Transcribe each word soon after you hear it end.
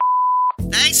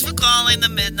Thanks for calling the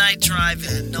Midnight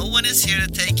Drive-In. No one is here to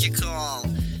take your call.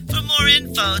 For more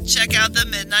info, check out the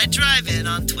Midnight Drive-In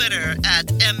on Twitter at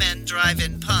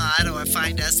MNDriveInPod or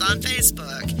find us on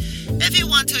Facebook. If you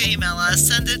want to email us,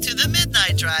 send it to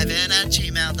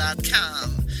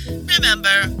themidnightdrivein@gmail.com.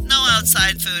 Remember, no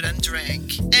outside food and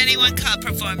drink. Anyone caught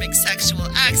performing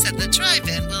sexual acts at the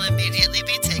drive-in will immediately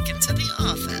be taken to the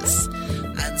office.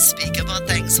 Unspeakable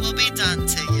things will be done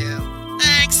to you.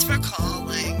 Thanks for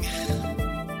calling.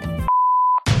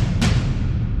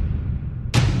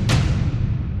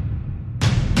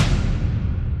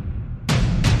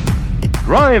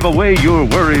 Drive away your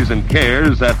worries and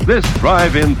cares at this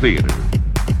drive-in theater.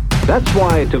 That's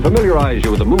why, to familiarize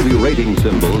you with the movie rating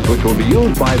symbols which will be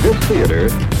used by this theater,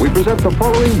 we present the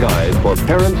following guide for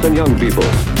parents and young people.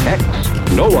 X,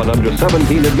 no one under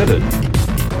 17 admitted.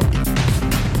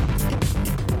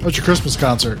 What's your Christmas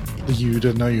concert that you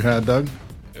didn't know you had, Doug?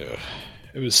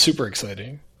 It was super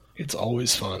exciting. It's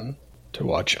always fun to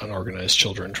watch unorganized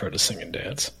children try to sing and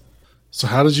dance. So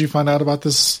how did you find out about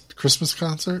this Christmas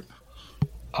concert?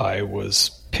 I was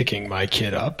picking my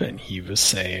kid up and he was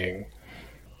saying,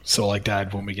 so like,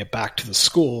 Dad, when we get back to the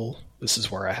school, this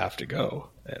is where I have to go.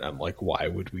 And I'm like, why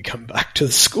would we come back to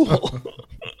the school?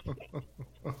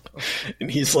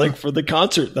 And he's like, for the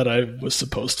concert that I was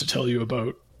supposed to tell you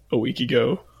about a week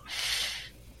ago.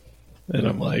 And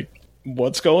I'm like,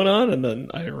 what's going on? And then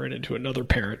I ran into another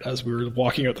parent as we were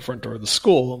walking out the front door of the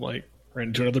school. I'm like, ran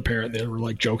into another parent. They were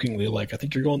like jokingly like, I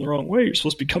think you're going the wrong way. You're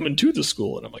supposed to be coming to the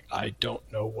school. And I'm like, I don't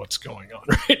know what's going on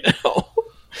right now.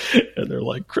 And they're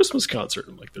like, Christmas concert.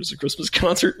 I'm like, there's a Christmas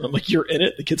concert. And I'm like, you're in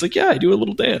it? The kid's like, yeah, I do a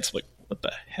little dance. I'm like, what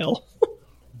the hell?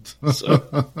 So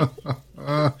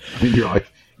and you're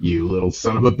like, you little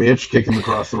son of a bitch, kick him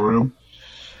across the room.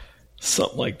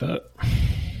 Something like that.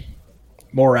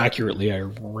 More accurately, I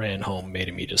ran home, made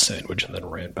him eat a sandwich, and then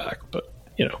ran back. But,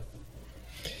 you know.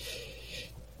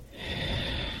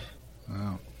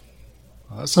 Wow.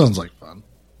 Well, that sounds like fun.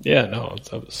 Yeah, no,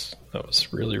 that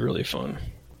was really, really fun.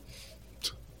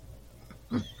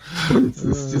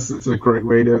 It's a great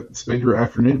way to spend your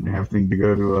afternoon, having to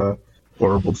go to a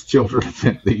horrible children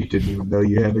event that you didn't even know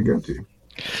you had to go to.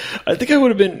 I think I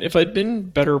would have been, if I'd been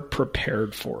better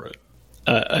prepared for it,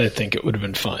 I think it would have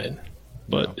been fine.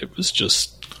 But it was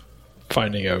just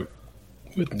finding out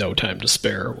with no time to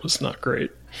spare was not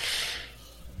great.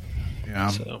 Yeah.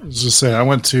 So. I was just saying, I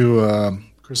went to a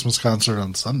Christmas concert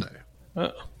on Sunday.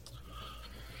 Oh.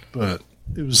 But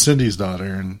it was Cindy's daughter,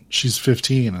 and she's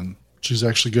 15, and she's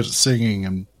actually good at singing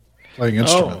and playing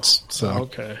instruments. So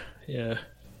okay. Yeah.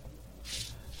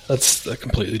 That's a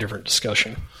completely different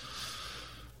discussion.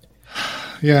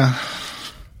 Yeah.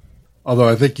 Although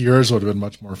I think yours would have been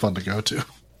much more fun to go to.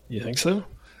 You think so?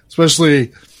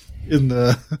 Especially in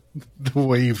the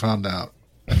way you found out.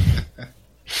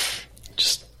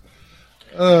 Just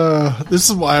this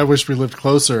is why I wish we lived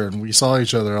closer and we saw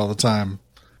each other all the time.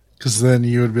 Because then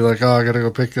you would be like, oh, I got to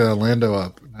go pick Lando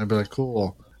up. And I'd be like,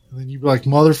 cool. And then you'd be like,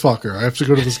 motherfucker, I have to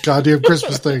go to this goddamn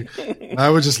Christmas thing. And I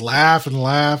would just laugh and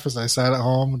laugh as I sat at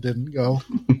home and didn't go.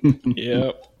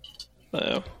 Yep.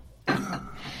 It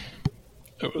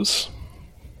was...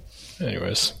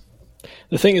 Anyways.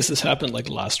 The thing is, this happened like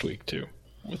last week, too.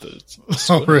 With the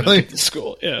oh, really? The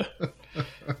school, yeah.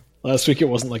 Last week it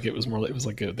wasn't like it was more like, it was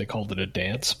like they called it a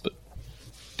dance, but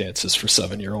dances for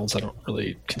 7-year-olds I don't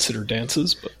really consider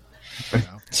dances, but... I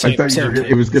thought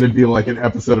it was going to be like an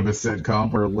episode of a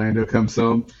sitcom where Lando comes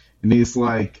home and he's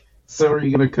like, so are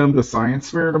you going to come to science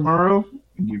fair tomorrow?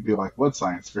 And you'd be like, what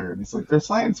science fair? And he's like, there's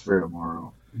science fair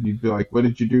tomorrow. And you'd be like, what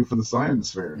did you do for the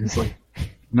science fair? And he's like,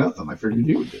 nothing. I figured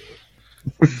you would do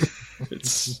it.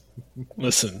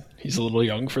 Listen, he's a little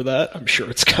young for that. I'm sure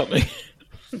it's coming.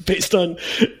 Based on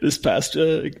this past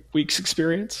week's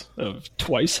experience of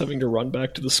twice having to run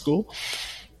back to the school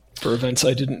for events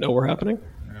I didn't know were happening.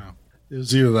 It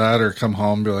was either that or come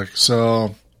home and be like,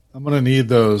 so I'm going to need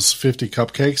those 50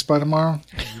 cupcakes by tomorrow.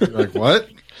 You'd be like, what?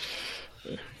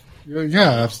 Yeah,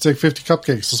 I have to take 50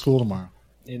 cupcakes to school tomorrow.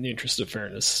 In the interest of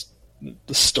fairness,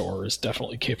 the store is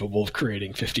definitely capable of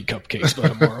creating 50 cupcakes by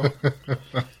tomorrow.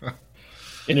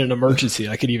 In an emergency,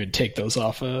 I could even take those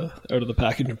off out of the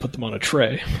package and put them on a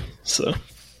tray. So,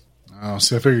 oh,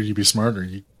 see, I figured you'd be smarter.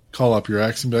 You'd call up your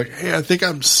ex and be like, hey, I think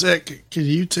I'm sick. Can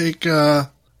you take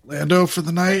Lando for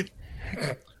the night?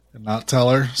 And not tell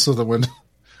her, so that when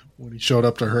he showed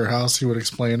up to her house, he would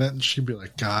explain it, and she'd be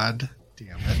like, God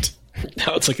damn it.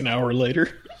 Now it's like an hour later.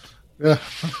 Yeah,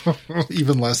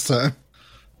 even less time.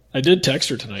 I did text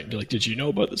her tonight and be like, did you know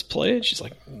about this play? And she's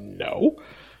like, no.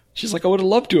 She's like, I would have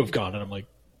loved to have gone. And I'm like,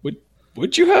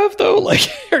 Would you have, though? Like,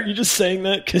 are you just saying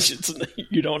that because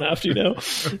you don't have to now?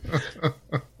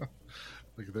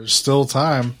 Like, there's still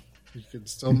time. You can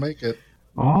still make it.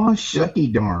 Aw,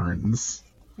 shucky darns.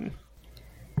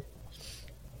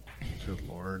 Good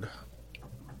Lord.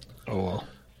 Oh, well.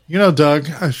 You know, Doug,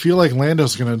 I feel like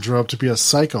Lando's going to grow up to be a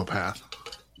psychopath.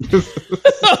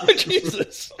 Oh,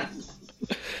 Jesus.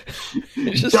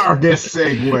 Just Darkest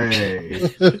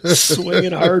segue.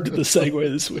 swinging hard to the segue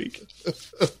this week.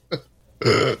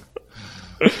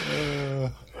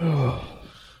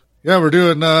 Yeah, we're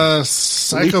doing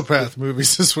psychopath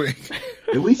movies this week.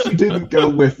 At least you didn't go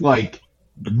with, like,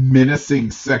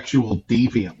 menacing sexual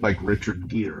deviant like Richard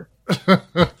Gere.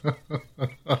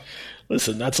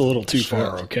 Listen, that's a little too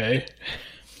far, okay?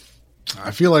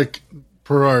 I feel like,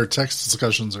 per our text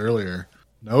discussions earlier,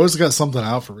 Noah's got something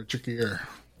out for Richard Gere.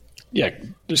 Yeah,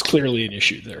 there's clearly an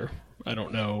issue there. I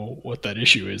don't know what that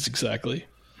issue is exactly.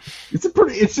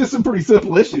 It's just a pretty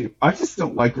simple issue. I just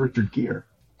don't like Richard Gere.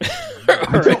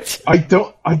 I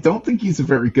don't think he's a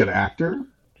very good actor.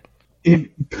 And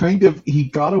kind of, he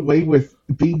got away with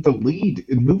being the lead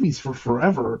in movies for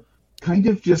forever, kind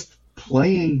of just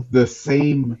playing the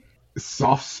same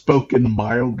soft-spoken,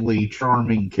 mildly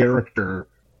charming character.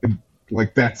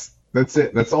 Like, that's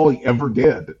it. That's all he ever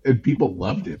did. And people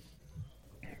loved him.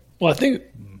 Well, I think,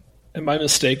 am I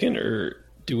mistaken, or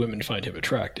do women find him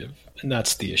attractive? And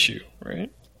that's the issue,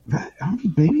 right?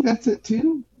 Maybe that's it,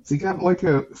 too. Has he got, like,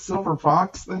 a silver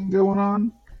fox thing going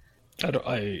on?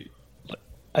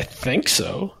 I think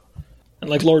so. And,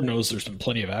 like, Lord knows there's been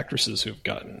plenty of actresses who've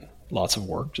gotten lots of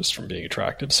work just from being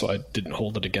attractive, so I didn't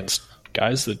hold it against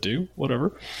guys that do,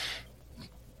 whatever.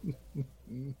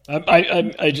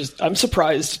 I'm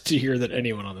surprised to hear that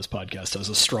anyone on this podcast has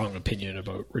a strong opinion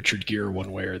about Richard Gere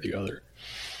one way or the other.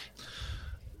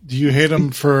 Do you hate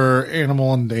him for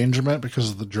animal endangerment because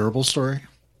of the gerbil story?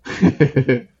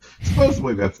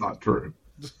 Supposedly that's not true.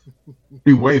 It'd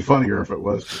be way funnier if it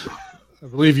was true. I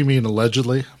believe you mean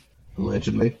allegedly.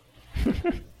 Allegedly.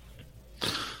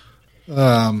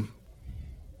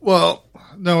 Well,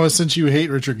 Noah, since you hate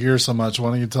Richard Gere so much,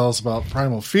 why don't you tell us about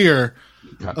Primal Fear?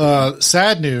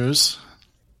 Sad news.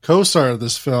 Co-star of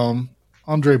this film,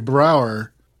 Andre Braugher,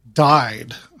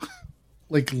 died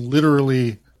like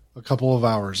literally a couple of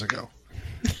hours ago.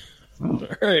 All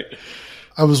right.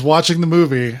 I was watching the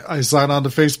movie. I sign on to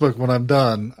Facebook when I'm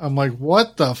done. I'm like,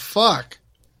 what the fuck?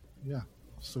 Yeah.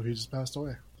 So he just passed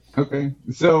away. Okay.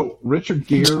 So Richard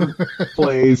Gere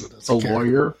plays a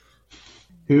lawyer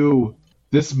who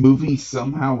this movie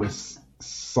somehow is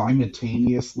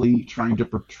simultaneously trying to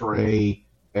portray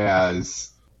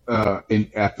as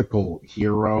an ethical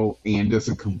hero and as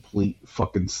a complete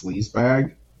fucking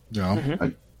sleazebag. Yeah. Mm-hmm.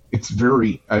 It's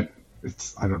very... I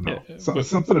don't know. Yeah,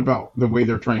 something about the way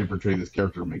they're trying to portray this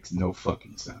character makes no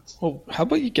fucking sense. Well, how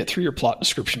about you get through your plot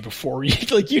description before you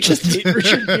you just hate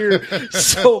Richard Gere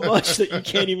so much that you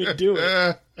can't even do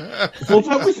it. Well,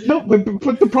 that was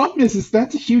but the problem is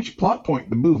that's a huge plot point in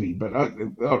the movie. But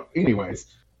anyways,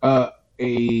 a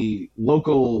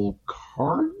local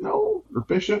cardinal or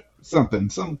bishop,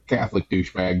 some Catholic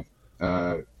douchebag,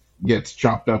 gets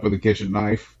chopped up with a kitchen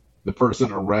knife. The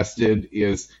person arrested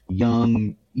is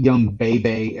young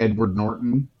baby Edward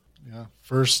Norton. Yeah,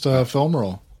 first film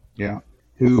role. Yeah,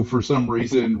 who for some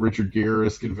reason Richard Gere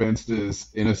is convinced is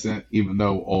innocent, even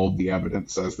though all the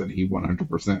evidence says that he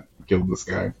 100% killed this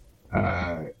guy.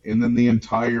 And then the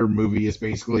entire movie is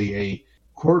basically a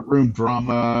courtroom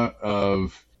drama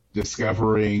of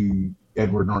discovering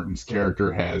Edward Norton's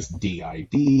character has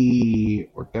DID,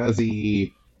 or does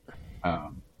he?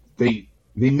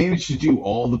 They managed to do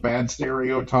all the bad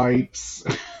stereotypes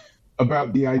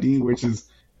about DID, which is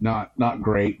not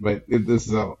great, but this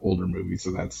is an older movie,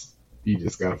 so you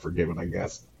just gotta forgive it, I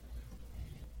guess.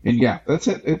 And yeah, that's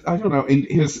it. I don't know. And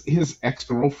his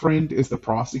ex-girlfriend is the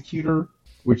prosecutor,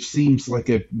 which seems like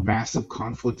a massive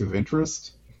conflict of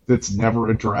interest that's never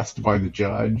addressed by the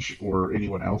judge or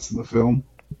anyone else in the film.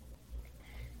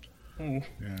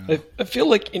 Yeah. I feel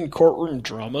like in courtroom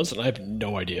dramas, and I have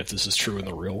no idea if this is true in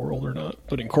the real world or not,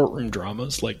 but in courtroom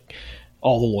dramas, like,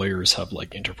 all the lawyers have,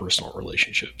 like, interpersonal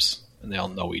relationships, and they all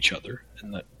know each other,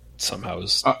 and that somehow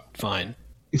is fine.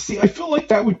 You see, I feel like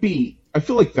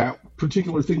that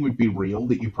particular thing would be real,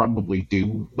 that you probably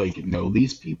do, like, know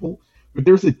these people, but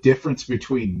there's a difference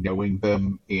between knowing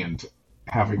them and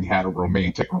having had a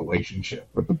romantic relationship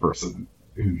with the person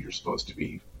who you're supposed to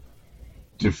be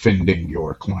defending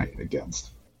your client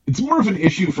against. It's more of an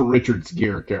issue for Richard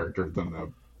Gere character than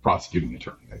the prosecuting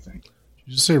attorney, I think. Did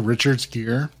you say Richard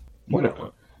Gere?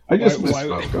 Whatever. I just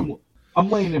misspoke. I'm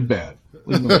laying in bed.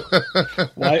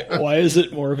 Why is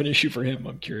it more of an issue for him?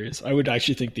 I'm curious. I would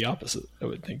actually think the opposite. I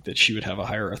would think that she would have a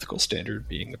higher ethical standard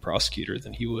being the prosecutor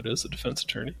than he would as a defense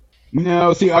attorney.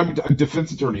 No, see,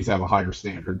 defense attorneys have a higher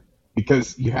standard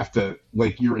because you have to,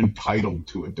 like, you're entitled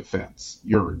to a defense.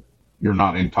 You're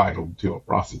not entitled to a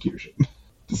prosecution.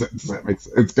 Does that make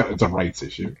sense? It's a rights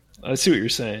issue. I see what you're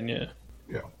saying. Yeah.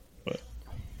 Yeah.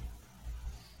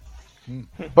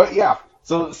 But yeah.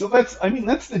 So that's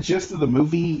the gist of the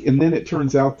movie, and then it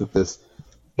turns out that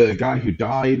the guy who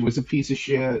died was a piece of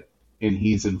shit, and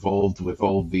he's involved with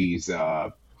all these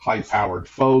high-powered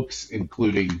folks,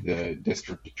 including the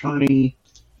district attorney,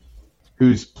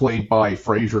 who's played by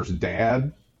Fraser's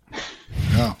dad.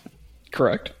 Yeah,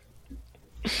 correct.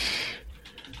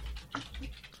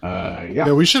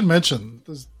 Yeah, we should mention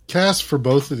the cast for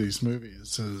both of these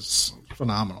movies is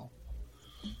phenomenal.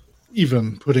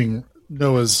 Even putting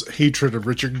Noah's hatred of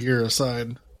Richard Gere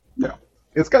aside. Yeah,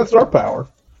 it's got star power.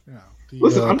 Yeah.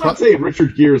 Listen, I'm not saying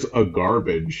Richard Gere's a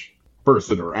garbage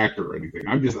person or actor or anything.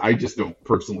 I just don't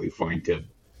personally find him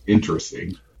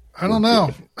interesting. I don't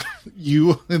know.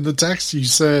 You in the text you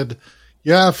said,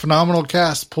 yeah, phenomenal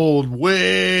cast pulled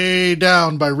way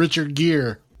down by Richard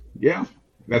Gere. Yeah,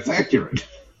 that's accurate.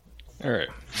 All right.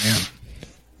 Yeah.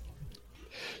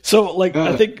 So,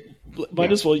 I think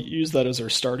might as well use that as our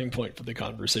starting point for the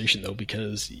conversation, though,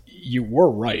 because you were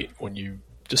right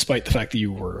despite the fact that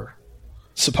you were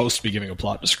supposed to be giving a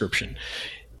plot description.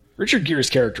 Richard Gere's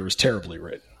character was terribly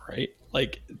written, right?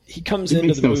 Like, he comes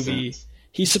into the movie,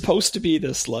 he's supposed to be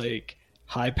this, like,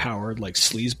 high-powered, like,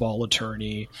 sleazeball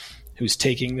attorney who's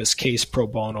taking this case pro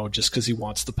bono just because he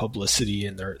wants the publicity,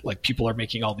 and they're like, people are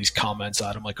making all these comments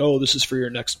at him, like, oh, this is for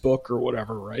your next book or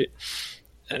whatever, right?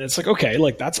 And it's like, okay,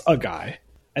 like, that's a guy.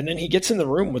 And then he gets in the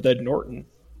room with Ed Norton,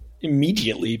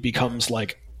 immediately becomes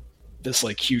like this,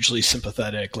 like, hugely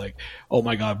sympathetic, like, oh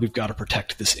my God, we've got to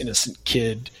protect this innocent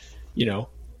kid,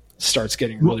 starts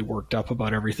getting really worked up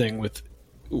about everything with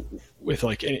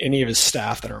like any of his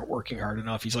staff that aren't working hard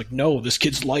enough. He's like, no, this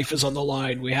kid's life is on the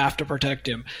line. We have to protect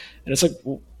him. And it's like,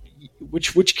 well,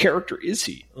 which character is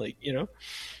he? Like,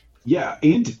 Yeah,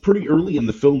 and pretty early in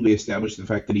the film, they established the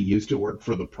fact that he used to work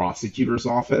for the prosecutor's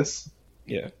office.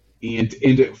 Yeah.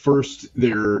 And at first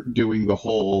they're doing the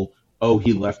whole, oh,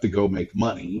 he left to go make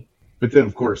money. But then,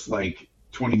 of course, like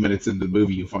 20 minutes into the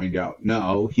movie, you find out,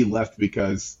 no, he left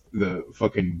because the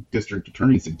fucking district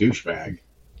attorney's a douchebag.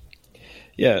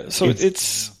 Yeah, so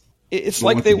it's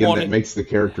like they wanted... That makes the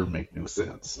character make no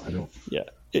sense. I don't... Yeah,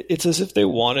 it's as if they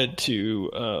wanted to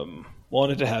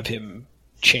have him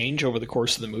change over the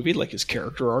course of the movie. Like, his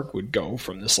character arc would go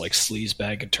from this, like,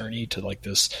 sleazebag attorney to, like,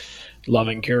 this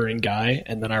loving, caring guy,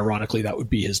 and then ironically that would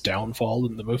be his downfall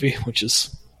in the movie, which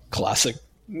is classic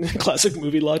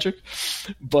movie logic.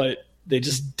 But they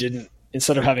just didn't,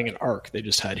 instead of having an arc, they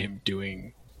just had him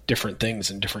doing different things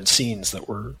in different scenes that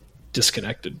were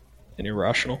disconnected and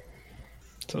irrational.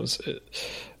 So it was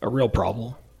a real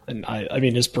problem. And I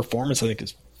mean, his performance, I think,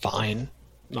 is fine.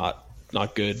 Not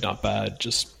good, not bad,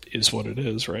 just is what it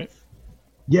is, right?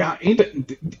 Yeah,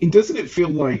 and doesn't it feel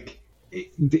like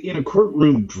in a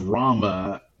courtroom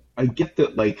drama, I get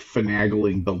that, like,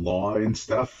 finagling the law and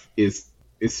stuff is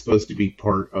supposed to be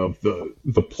part of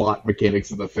the plot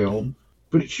mechanics of the film,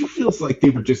 but it sure feels like they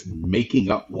were just making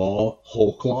up law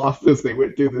whole cloth as they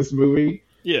went through this movie.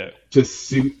 Yeah, to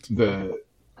suit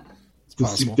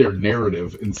suit their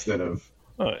narrative instead of.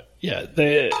 Yeah,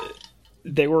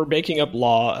 they were making up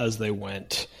law as they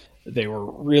went. They were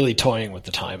really toying with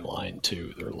the timeline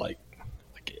too. They're like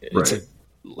it's right.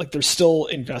 Like they're still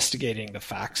investigating the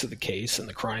facts of the case, and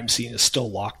the crime scene is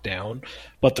still locked down,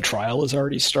 but the trial has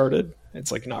already started.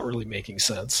 It's like not really making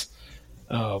sense.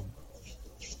 And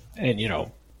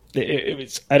it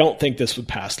was. I don't think this would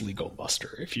pass legal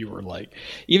muster if you were like,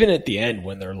 even at the end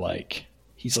when they're like,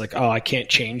 he's like, oh, I can't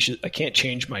change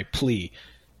my plea.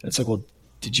 And it's like, well,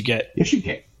 did you get? Yes, you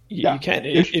can. You can.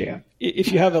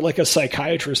 If you have a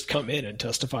psychiatrist come in and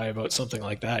testify about something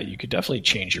like that, you could definitely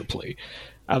change your plea.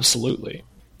 Absolutely.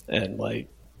 And like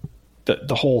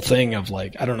the whole thing of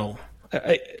like, I don't know.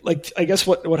 I guess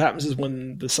what happens is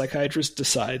when the psychiatrist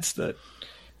decides that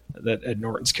Ed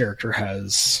Norton's character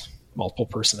has multiple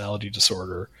personality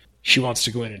disorder, she wants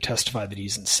to go in and testify that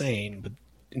he's insane, but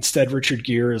instead Richard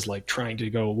Gere is like trying to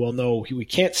go, well, no, we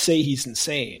can't say he's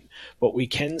insane, but we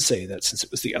can say that since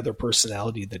it was the other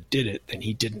personality that did it, then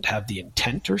he didn't have the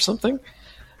intent or something.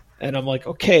 And I'm like,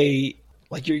 okay,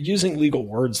 like you're using legal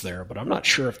words there, but I'm not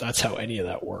sure if that's how any of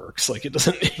that works. Like it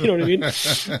doesn't, you know what I mean?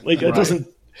 Like it doesn't.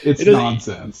 It's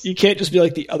nonsense. You can't just be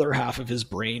like the other half of his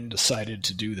brain decided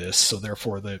to do this, so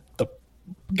therefore the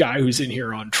guy who's in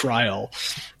here on trial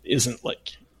isn't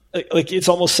like it's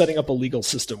almost setting up a legal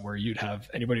system where you'd have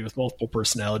anybody with multiple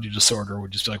personality disorder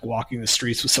would just be like walking the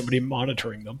streets with somebody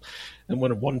monitoring them. And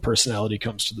when one personality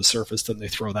comes to the surface, then they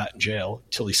throw that in jail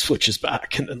until he switches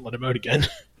back and then let him out again.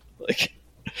 Like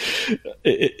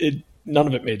none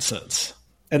of it made sense.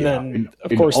 And then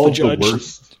of course the judge.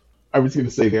 I was going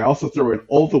to say they also throw in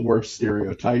all the worst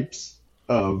stereotypes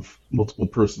of multiple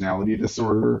personality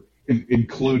disorder,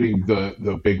 including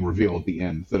the big reveal at the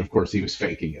end that, of course, he was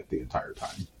faking it the entire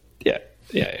time. Yeah.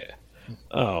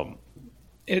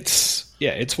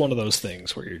 It's one of those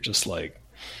things where you're just like,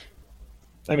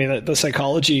 I mean, the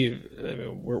psychology,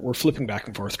 we're flipping back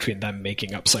and forth between them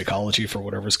making up psychology for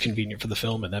whatever's convenient for the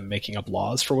film and them making up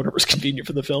laws for whatever's convenient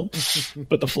for the film.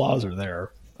 But the flaws are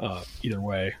there either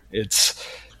way.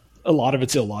 A lot of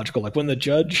it's illogical. Like when the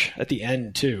judge at the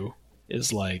end, too,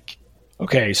 is like,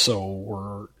 okay,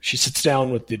 so she sits down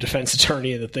with the defense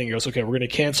attorney and the thing goes, okay, we're going to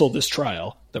cancel this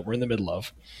trial that we're in the middle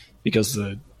of because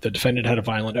the defendant had a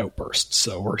violent outburst.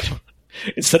 So we're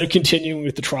instead of continuing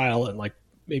with the trial and like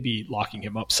maybe locking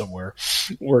him up somewhere,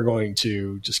 we're going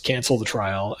to just cancel the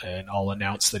trial and I'll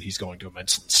announce that he's going to a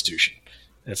mental institution.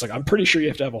 And it's like, I'm pretty sure you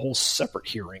have to have a whole separate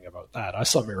hearing about that. I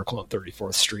saw Miracle on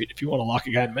 34th Street. If you want to lock a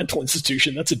guy in a mental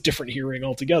institution, that's a different hearing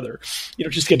altogether. You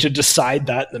don't just get to decide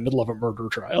that in the middle of a murder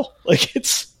trial. Like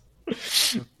it's,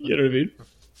 you know what I mean?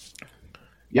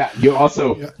 Yeah, you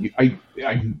also, I'm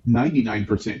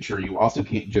 99% sure you also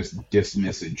can't just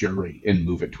dismiss a jury and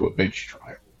move it to a bench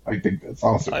trial. I think that's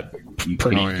also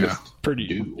pretty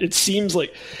do. It seems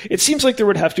like there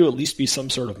would have to at least be some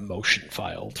sort of motion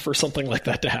filed for something like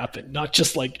that to happen. Not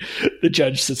just like the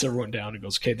judge sits everyone down and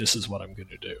goes, okay, this is what I'm going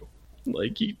to do.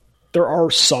 Like there are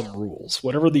some rules,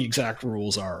 whatever the exact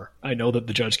rules are. I know that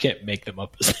the judge can't make them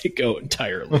up as they go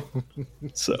entirely.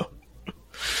 So.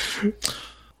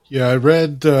 Yeah, I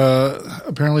read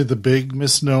apparently the big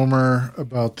misnomer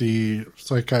about the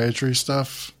psychiatry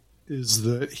stuff is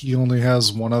that he only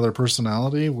has one other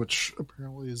personality, which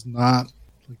apparently is not,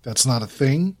 like, that's not a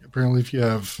thing. Apparently if you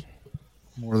have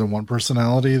more than one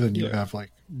personality, then you have,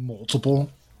 like,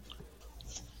 multiple.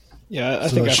 Yeah, I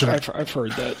think I've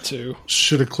heard that, too.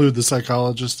 Should include the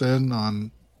psychologist in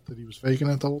on that he was faking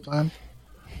it the whole time.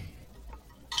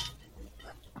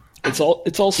 It's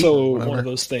also one of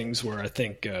those things where I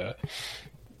think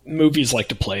movies like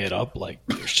to play it up like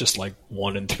there's just like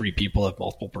 1 in 3 people have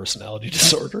multiple personality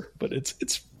disorder, but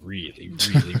it's really,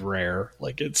 really rare.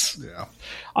 Like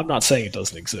I'm not saying it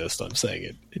doesn't exist. I'm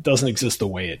saying it doesn't exist the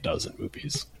way it does in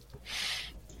movies.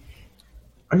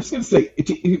 I was going to say,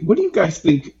 what do you guys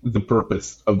think the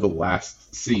purpose of the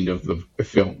last scene of the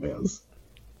film is?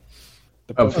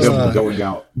 Of him going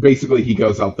out. Basically, he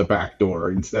goes out the back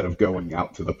door instead of going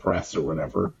out to the press or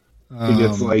whatever. And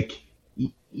it's like,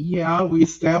 yeah, we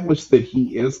established that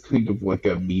he is kind of like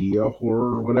a media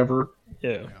whore or whatever.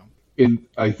 Yeah. And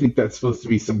I think that's supposed to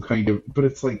be some kind of, but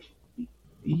it's like,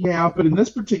 yeah, but in this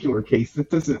particular case, it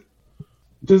doesn't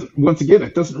once again,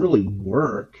 it doesn't really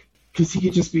work because he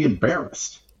could just be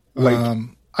embarrassed. Like,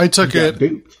 I took it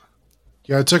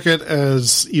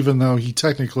as, even though he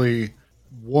technically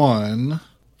won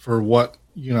for what,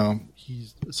 he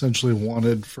essentially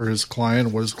wanted for his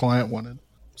client, what his client wanted.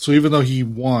 So even though he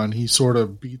won, he sort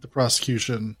of beat the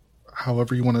prosecution,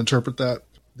 however you want to interpret that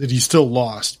he still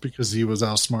lost because he was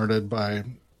outsmarted by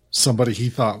somebody he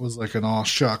thought was like an aw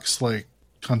shucks, like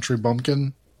country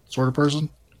bumpkin sort of person.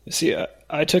 See,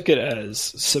 I took it as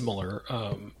similar.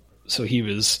 So he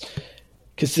was,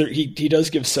 because he does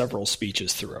give several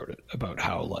speeches throughout it about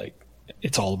how like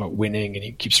it's all about winning, and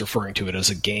he keeps referring to it as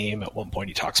a game. At one point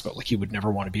he talks about like he would never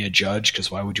want to be a judge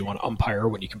because why would you want to umpire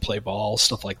when you can play ball,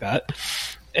 stuff like that.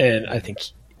 And I think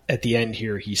at the end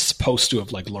here he's supposed to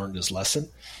have like learned his lesson,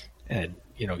 and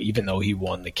even though he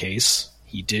won the case,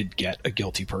 he did get a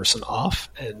guilty person off,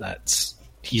 and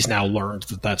he's now learned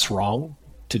that that's wrong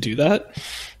to do that.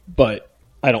 But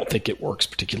I don't think it works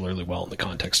particularly well in the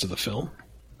context of the film.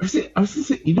 I was going to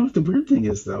say, what the weird thing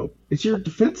is, though? Is you're a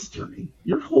defense attorney.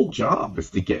 Your whole job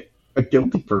is to get a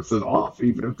guilty person off,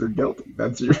 even if they're guilty.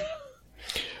 That's your...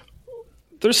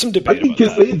 There's some debate about that.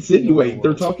 Because they insinuate,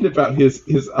 they're talking about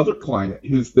his other client,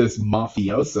 who's this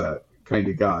mafiosa kind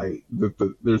of guy.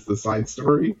 There's the side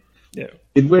story,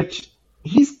 in which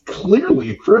he's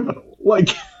clearly a criminal.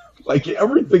 Like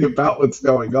everything about what's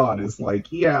going on is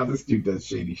like, yeah, this dude does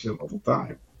shady shit all the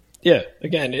time. Yeah,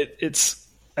 again, it's...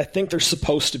 I think there's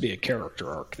supposed to be a character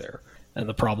arc there, and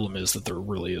the problem is that there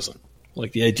really isn't.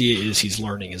 Like, the idea is he's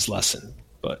learning his lesson,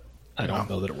 but I don't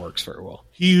know that it works very well.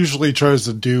 He usually tries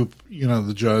to dupe,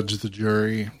 the judge, the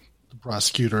jury, the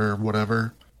prosecutor,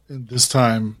 whatever, And this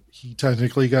time, he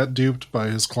technically got duped by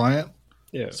his client.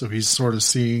 Yeah. So he's sort of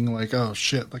seeing like, oh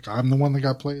shit, like I'm the one that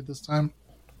got played this time.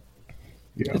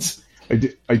 Yeah.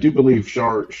 I do believe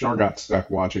Shar got stuck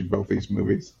watching both these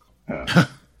movies.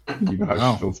 You know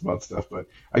how she feels about stuff, but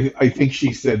I think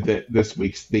she said that this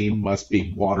week's theme must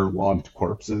be waterlogged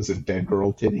corpses and dead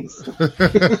girl titties.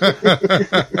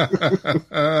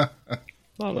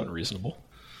 Not unreasonable.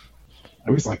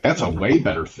 I was like, that's a way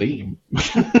better theme.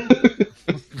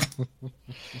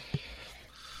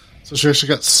 So she actually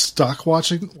got stuck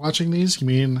watching these? You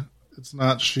mean it's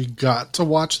not she got to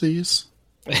watch these?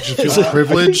 Did she feel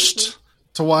privileged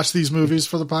to watch these movies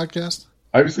for the podcast?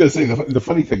 I was going to say, the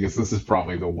funny thing is this is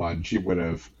probably the one she would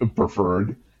have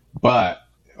preferred, but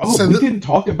we didn't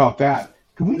talk about that.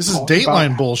 This is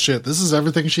Dateline bullshit. This is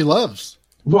everything she loves.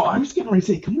 Well, I was going to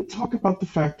say, can we talk about the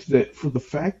fact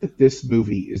that this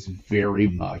movie is very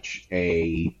much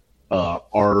a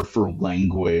R for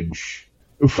language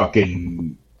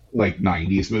fucking like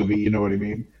 90s movie, you know what I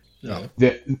mean? Yeah.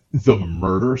 The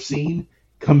murder scene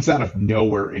comes out of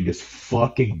nowhere and is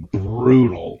fucking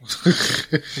brutal.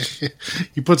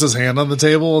 He puts his hand on the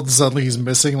table and suddenly he's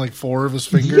missing like 4 of his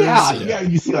fingers. Yeah.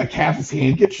 You see like half his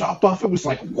hand get chopped off. It was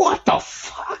like, what the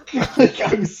fuck? Like,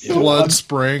 I was so blood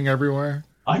spraying everywhere.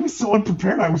 I was so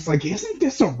unprepared. I was like, isn't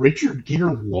this a Richard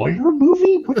Gere lawyer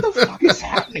movie? What the fuck is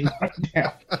happening right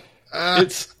now?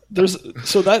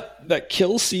 So that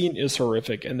kill scene is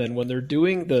horrific, and then when they're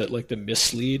doing the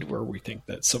mislead where we think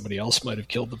that somebody else might have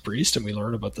killed the priest, and we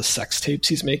learn about the sex tapes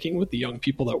he's making with the young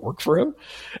people that work for him,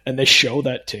 and they show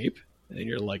that tape, and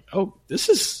you're like, oh, this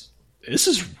is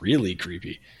really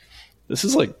creepy. This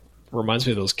is like reminds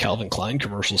me of those Calvin Klein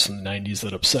commercials from the 90s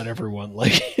that upset everyone.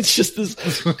 Like, it's just this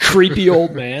creepy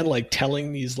old man like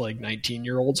telling these like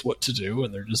 19-year-olds what to do,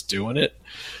 and they're just doing it,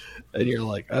 and you're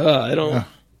like,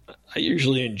 I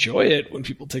usually enjoy it when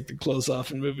people take their clothes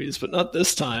off in movies, but not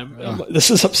this time.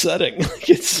 This is upsetting.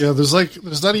 There's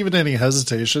not even any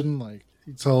hesitation. Like,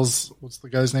 he tells, what's the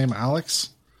guy's name? Alex?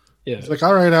 Yeah. He's like,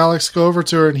 all right, Alex, go over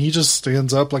to her. And he just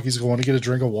stands up like he's going to get a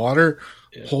drink of water,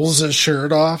 pulls his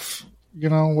shirt off,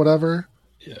 whatever.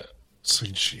 Yeah. It's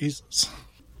like, Jesus.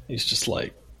 He's just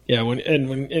like,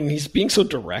 when he's being so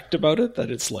direct about it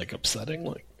that it's like upsetting.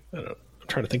 Like, I don't know, I'm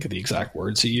trying to think of the exact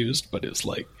words he used, but it's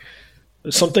like,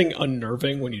 there's something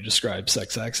unnerving when you describe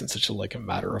sex acts in such a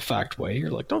matter-of-fact way. You're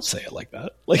like, don't say it like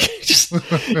that. Like, just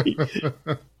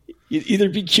either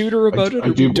be cuter about it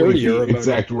or be dirtier about it. The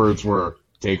exact words were,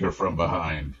 take her from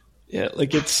behind. Yeah,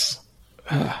 like it's,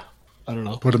 I don't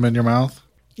know. Put them in your mouth?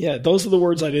 Yeah, those are the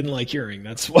words I didn't like hearing.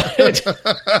 That's why it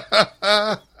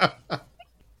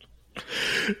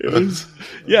was,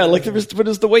 but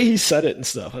it's the way he said it and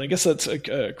stuff. And I guess that's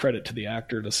a credit to the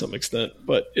actor to some extent,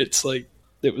 but it's like,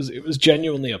 it was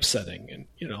genuinely upsetting. And,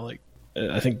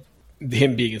 I think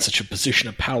him being in such a position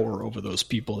of power over those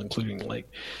people, including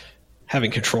like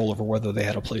having control over whether they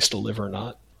had a place to live or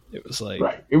not. It was like,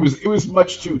 right. It was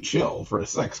much too chill for a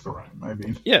sex crime. I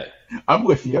mean, yeah, I'm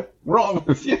with you. We're all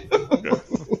with you.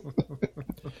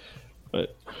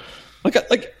 But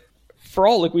like for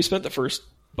all, we spent the first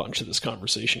bunch of this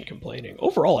conversation complaining.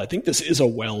 Overall, I think this is a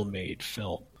well-made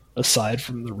film, aside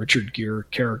from the Richard Gere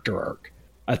character arc.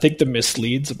 I think the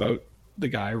misleads about the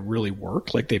guy really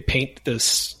work. Like, they paint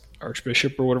this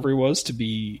archbishop or whatever he was to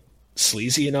be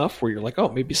sleazy enough where you're like, oh,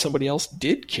 maybe somebody else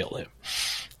did kill him.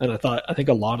 And I think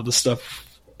a lot of the stuff,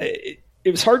 it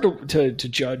was hard to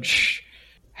judge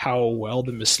how well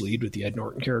the mislead with the Ed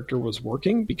Norton character was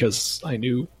working, because I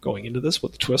knew going into this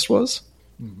what the twist was.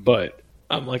 Mm-hmm. But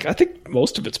I'm like, I think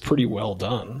most of it's pretty well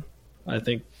done. I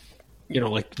think,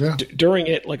 during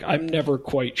it, I'm never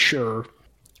quite sure.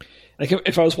 Like,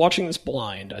 if I was watching this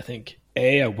blind, I think,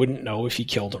 A, I wouldn't know if he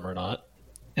killed him or not.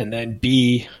 And then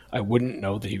B, I wouldn't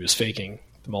know that he was faking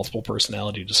the multiple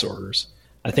personality disorders.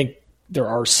 I think there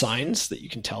are signs that you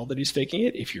can tell that he's faking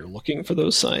it if you're looking for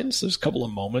those signs. There's a couple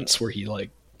of moments where he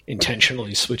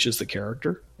intentionally switches the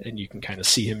character, and you can kind of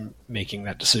see him making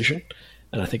that decision.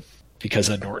 And I think because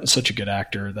Ed Norton's such a good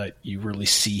actor that you really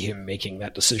see him making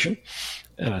that decision.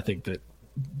 And I think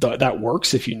that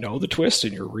works if you know the twist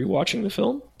and you're rewatching the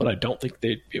film, but I don't think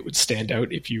it would stand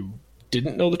out if you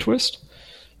didn't know the twist.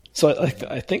 So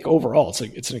I think overall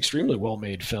it's an extremely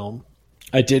well-made film.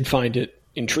 I did find it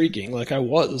intriguing. Like, I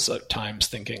was at times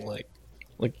thinking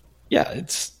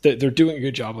they're doing a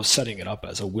good job of setting it up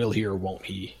as a will he or won't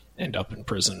he end up in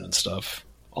prison and stuff.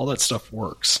 All that stuff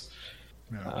works.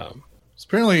 Yeah.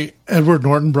 Apparently Edward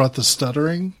Norton brought the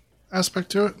stuttering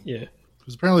aspect to it. Yeah.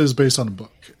 Because apparently it was based on a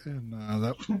book, and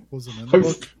that wasn't in the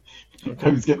book. I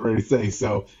was getting ready to say,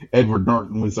 so Edward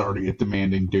Norton was already a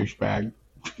demanding douchebag.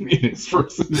 in his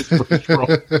first role.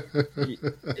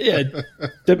 Yeah,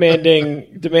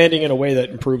 demanding in a way that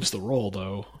improves the role,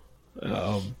 though.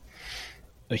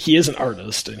 He is an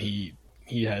artist, and he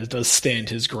does stand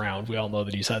his ground. We all know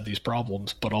that he's had these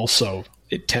problems, but also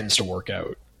it tends to work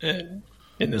out. And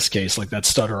in this case, like that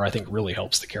stutter, I think really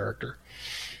helps the character.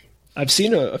 I've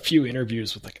seen a few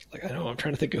interviews with like I know I'm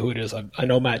trying to think of who it is. I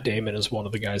know Matt Damon is one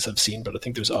of the guys I've seen, but I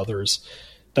think there's others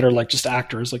that are like just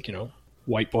actors, like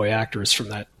white boy actors from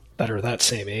that are that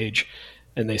same age,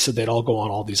 and they said they'd all go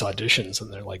on all these auditions,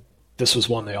 and they're like, this was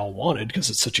one they all wanted because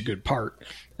it's such a good part,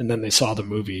 and then they saw the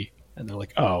movie and they're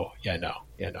like, oh yeah, no,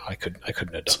 I couldn't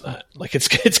have done that. Like it's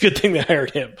a good thing they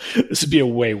hired him. This would be a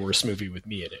way worse movie with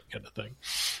me in it, kind of thing.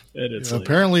 And it's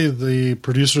apparently the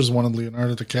producers wanted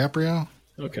Leonardo DiCaprio.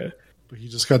 Okay. But he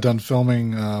just got done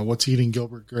filming What's Eating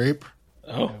Gilbert Grape.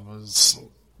 Oh. And was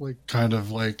kind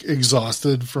of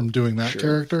exhausted from doing that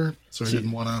character, so he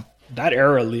didn't want to. That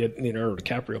era, Leonardo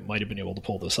DiCaprio might have been able to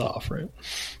pull this off, right?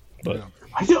 But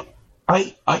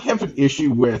I have an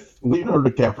issue with Leonardo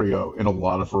DiCaprio in a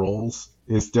lot of roles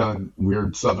has done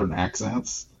weird Southern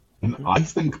accents, and I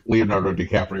think Leonardo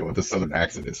DiCaprio with a Southern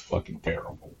accent is fucking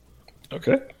terrible.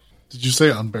 Okay. Did you say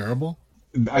unbearable?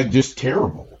 Just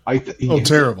terrible.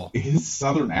 Terrible. His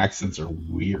Southern accents are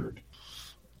weird.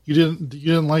 You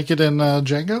didn't like it in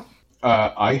Django?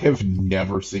 I have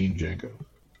never seen Django.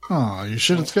 Oh, you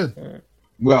should. It's good.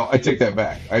 Well, I take that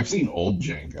back. I've seen old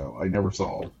Django. I never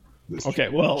saw this. Okay,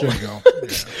 well, Django.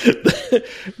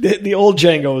 the old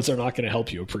Django's are not going to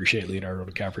help you appreciate Leonardo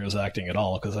DiCaprio's acting at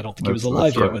all, because I don't think he was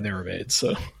alive yet when they were made.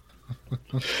 So,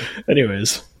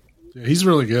 anyways, yeah, he's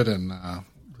really good in the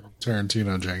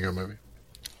Tarantino Django movie.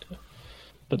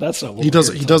 But that's not what he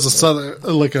does. He does a southern,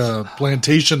 a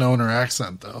plantation owner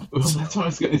accent, though. Well, that's what I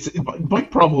was going to say. My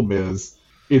problem is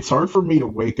it's hard for me to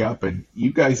wake up, and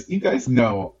you guys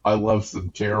know I love some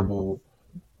terrible,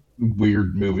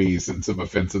 weird movies and some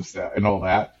offensive stuff and all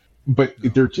that. But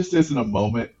there just isn't a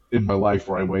moment in my life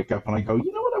where I wake up and I go,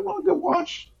 you know what, I want to go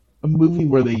watch a movie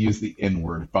where they use the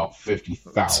N-word about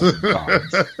 50,000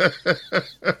 times.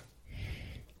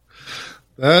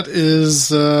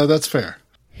 That's fair.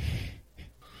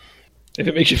 If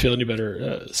it makes you feel any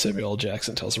better, Samuel L.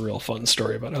 Jackson tells a real fun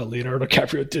story about how Leonardo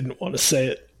DiCaprio didn't want to say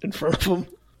it in front of him.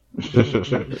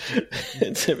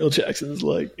 And Samuel Jackson's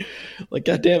like,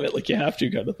 God damn it, you have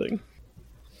to, kind of thing.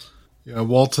 Yeah,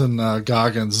 Walton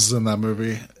Goggins is in that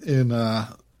movie.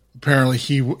 Apparently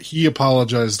he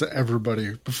apologized to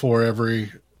everybody before every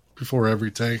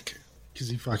take because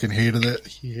he fucking hated it.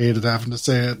 He hated having to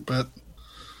say it, but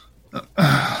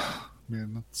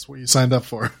man, that's what you signed up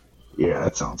for. Yeah,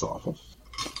 that sounds awful.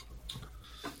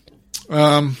 So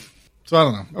I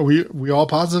don't know. Are we all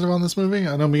positive on this movie?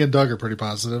 I know me and Doug are pretty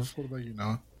positive. What about you,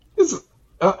 Noah? It's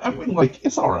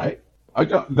all right. I'm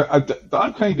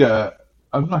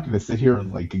not going to sit here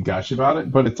and gush about it,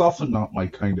 but it's also not my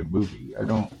kind of movie. I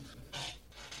don't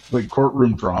like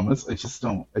courtroom dramas. I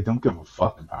don't give a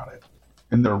fuck about it.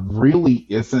 And there really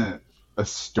isn't a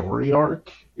story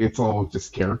arc. It's all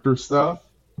just character stuff.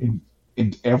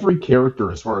 And every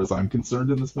character, as far as I'm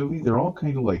concerned in this movie, they're all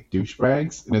kind of like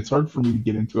douchebags, and it's hard for me to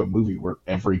get into a movie where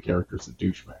every character's a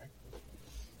douchebag.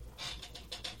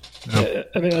 Yeah,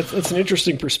 I mean, that's an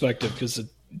interesting perspective, because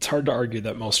it's hard to argue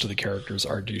that most of the characters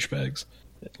are douchebags.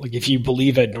 Like, if you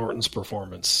believe Ed Norton's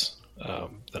performance,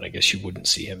 then I guess you wouldn't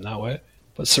see him that way.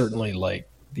 But certainly,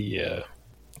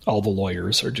 all the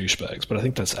lawyers are douchebags. But I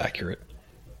think that's accurate.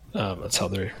 That's how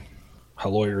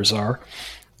lawyers are.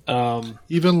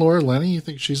 Even Laura Linney, you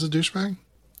think she's a douchebag?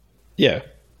 Yeah.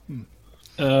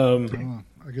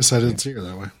 I guess I didn't see her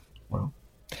that way. Well,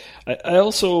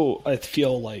 I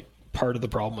feel like part of the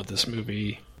problem with this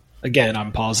movie, again,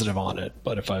 I'm positive on it,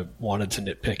 but if I wanted to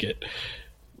nitpick it,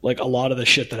 a lot of the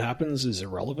shit that happens is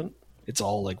irrelevant. It's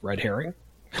all red herring.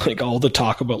 All the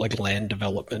talk about land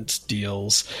development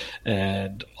deals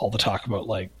and all the talk about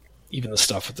even the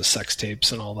stuff with the sex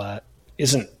tapes and all that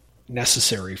isn't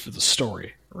necessary for the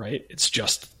story. Right? It's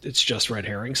just red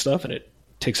herring stuff, and it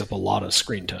takes up a lot of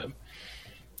screen time.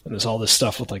 And there's all this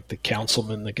stuff with the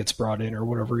councilman that gets brought in or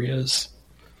whatever he is,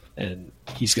 and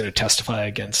he's going to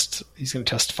testify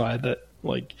that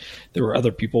there were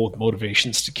other people with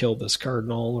motivations to kill this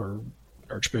cardinal or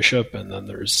archbishop, and then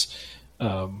there's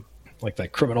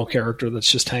that criminal character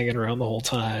that's just hanging around the whole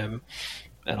time.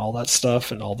 And all that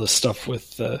stuff, and all this stuff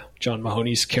with John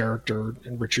Mahoney's character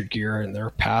and Richard Gere and their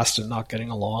past and not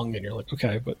getting along, and you're like,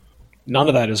 okay, but none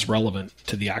of that is relevant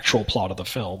to the actual plot of the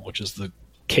film, which is the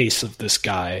case of this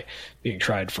guy being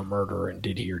tried for murder, and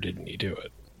did he or didn't he do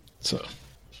it? So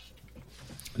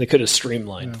they could have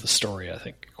streamlined the story, I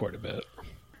think, quite a bit.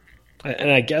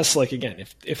 And I guess, like, again,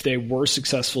 if they were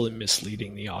successful in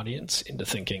misleading the audience into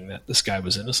thinking that this guy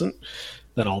was innocent,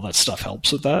 then all that stuff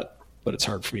helps with that. But it's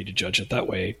hard for me to judge it that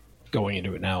way going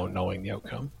into it now and knowing the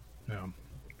outcome. Yeah.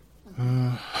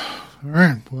 All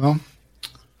right. Well,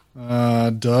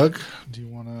 Doug, do you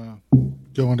want to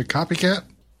go into Copycat?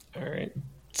 All right.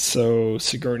 So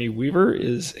Sigourney Weaver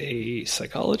is a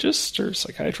psychologist or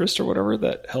psychiatrist or whatever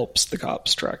that helps the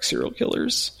cops track serial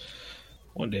killers.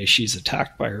 One day she's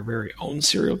attacked by her very own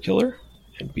serial killer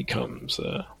and becomes,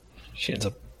 she ends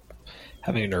up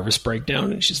having a nervous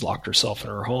breakdown, and she's locked herself in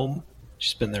her home.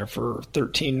 She's been there for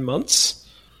 13 months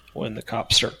when the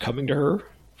cops start coming to her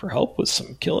for help with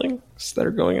some killings that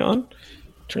are going on.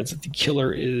 Turns out the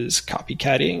killer is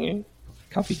copycatting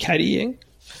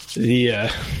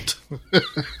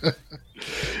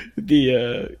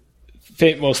the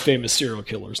most famous serial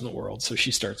killers in the world. So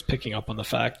she starts picking up on the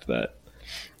fact that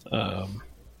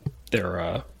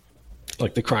they're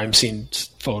like the crime scene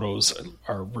photos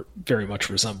are very much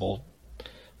resemble.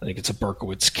 I think it's a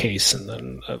Berkowitz case, and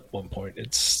then at one point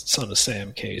it's Son of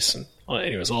Sam case, and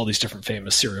anyways, all these different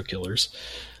famous serial killers.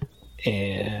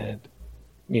 And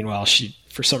meanwhile,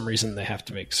 for some reason they have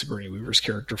to make Sigourney Weaver's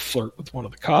character flirt with one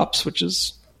of the cops, which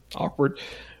is awkward.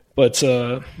 But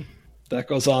that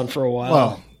goes on for a while.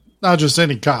 Well, not just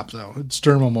any cop though; it's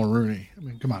Dermot Mulroney. I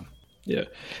mean, come on. Yeah,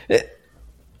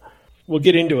 we'll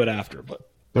get into it after, but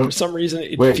for some reason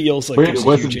it feels like it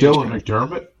wasn't Dylan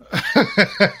McDermott.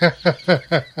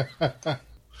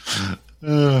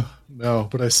 No,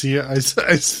 but I see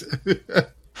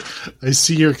I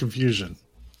see your confusion.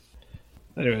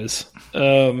 Anyways,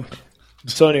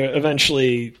 so anyway,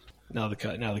 eventually, now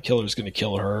the killer's going to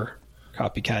kill her,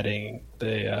 copycatting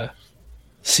the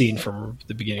scene from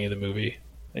the beginning of the movie,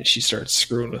 and she starts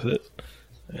screwing with it,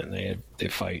 and they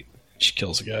fight. She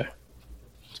kills a guy.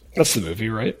 That's the movie,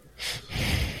 right?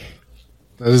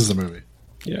 That is the movie.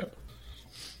 Yeah.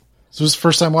 So this is the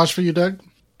first time watch for you, Doug?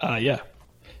 Yeah.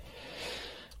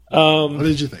 What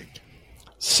did you think?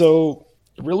 So,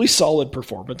 really solid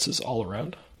performances all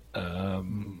around.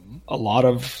 A lot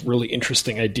of really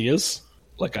interesting ideas.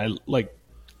 Like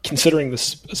considering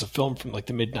this as a film from like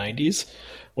the mid 90s,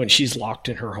 when she's locked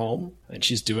in her home and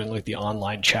she's doing like the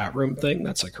online chat room thing.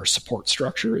 That's like her support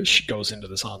structure, is she goes into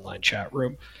this online chat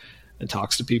room and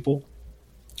talks to people.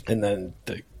 And then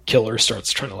the killer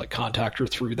starts trying to like contact her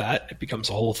through that. It becomes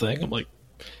a whole thing. I'm like,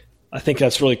 I think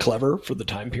that's really clever for the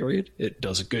time period. It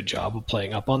does a good job of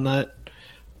playing up on that.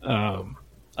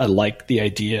 I like the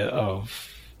idea of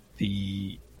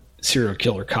the serial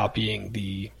killer copying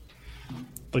the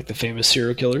famous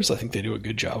serial killers. I think they do a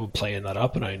good job of playing that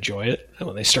up, and I enjoy it. And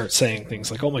when they start saying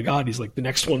things like, oh my God, he's like, the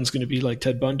next one's going to be like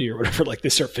Ted Bundy or whatever, like they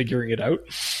start figuring it out.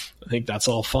 I think that's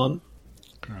all fun.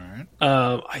 All right.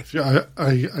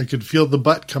 I could feel the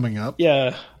butt coming up.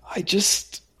 Yeah.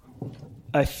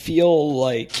 I feel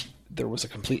like there was a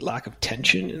complete lack of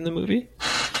tension in the movie.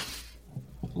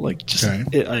 Like, just,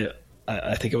 okay.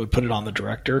 I think I would put it on the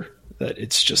director that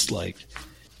it's just like,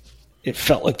 it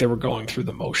felt like they were going through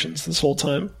the motions this whole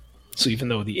time. So even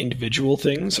though the individual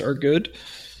things are good,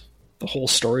 the whole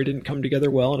story didn't come together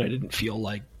well, and I didn't feel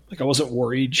like I wasn't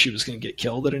worried she was going to get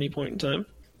killed at any point in time.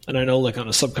 And I know, like, on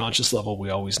a subconscious level, we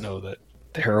always know that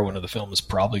the heroine of the film is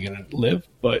probably going to live,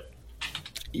 but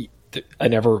I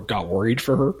never got worried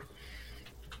for her.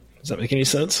 Does that make any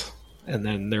sense? And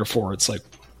then, therefore, it's like,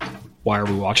 why are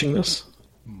we watching this?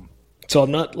 So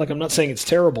I'm not saying it's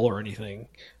terrible or anything.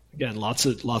 Again, lots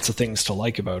of things to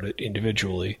like about it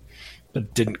individually, but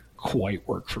it didn't quite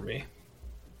work for me.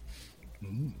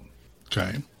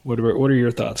 Okay. What are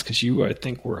your thoughts? Because you, I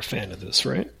think, were a fan of this,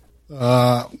 right?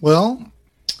 Well,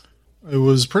 I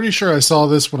was pretty sure I saw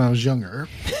this when I was younger.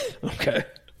 Okay.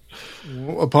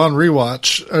 Upon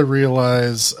rewatch, I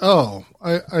realized,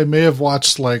 I may have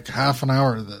watched like half an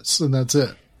hour of this, and that's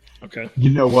it. Okay. You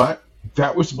know what?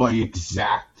 That was my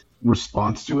exact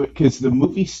response to it, because the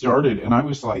movie started and I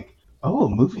was like, a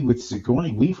movie with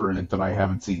Sigourney Weaver in it that I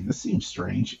haven't seen. This seems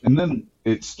strange. And then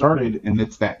it started, and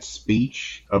it's that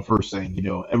speech of her saying,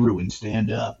 everyone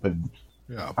stand up. And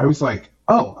yeah. I was like,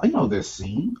 I know this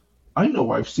scene. I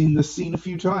know I've seen this scene a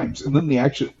few times. And then the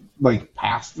action, like,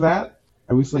 past that,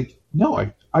 I was like,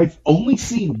 no, I've only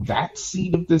seen that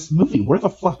scene of this movie. Where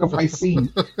the fuck have I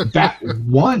seen that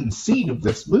one scene of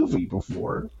this movie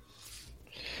before?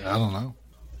 I don't know.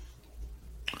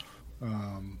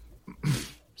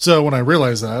 So when I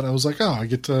realized that, I was like, I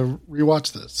get to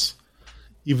rewatch this,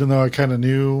 even though I kind of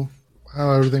knew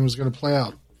how everything was going to play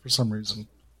out for some reason.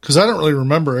 Because I don't really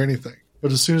remember anything.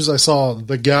 But as soon as I saw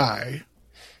the guy,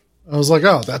 I was like,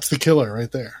 that's the killer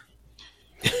right there.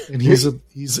 and he's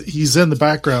in the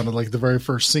background of like the very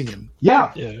first scene.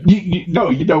 Yeah. You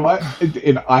know what?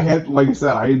 And I had, like I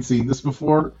said, I hadn't seen this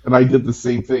before, and I did the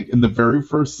same thing. In the very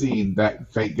first scene,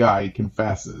 that fake guy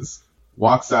confesses,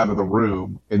 walks out of the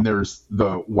room, and there's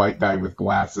the white guy with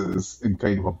glasses and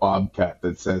kind of a bob cut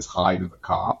that says hi to the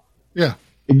cop. Yeah.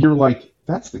 And you're like,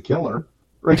 that's the killer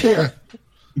right there.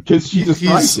 Because she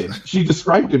described him. She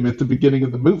described him at the beginning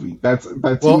of the movie. That's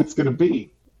who it's going to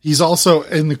be. He's also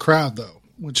in the crowd, though,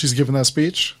 when she's giving that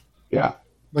speech. Yeah.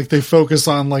 Like, they focus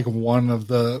on, like, one of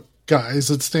the guys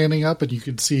that's standing up, and you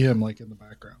can see him, like, in the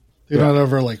background. They don't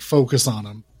ever, like, focus on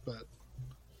him, but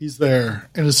he's there.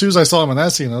 And as soon as I saw him in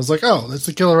that scene, I was like, oh, that's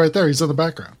the killer right there. He's in the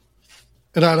background.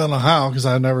 And I don't know how, because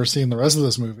I've never seen the rest of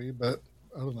this movie, but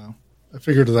I don't know. I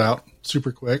figured it out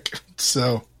super quick.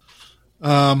 So,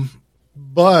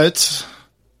 but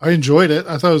I enjoyed it.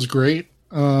 I thought it was great.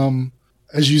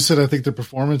 As you said, I think the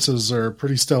performances are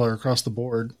pretty stellar across the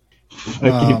board.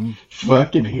 Fucking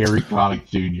Harry Connick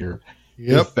Jr.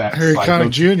 Yep, Harry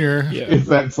Connick Jr. Is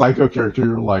that psycho character?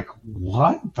 You're like,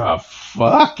 what the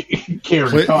fuck?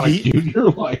 Harry Connick Jr.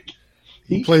 Like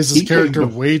he plays his character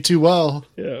way too well.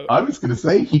 Yeah. I was gonna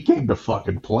say he came to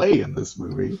fucking play in this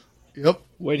movie. Yep.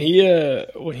 When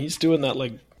he's doing that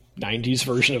like 90s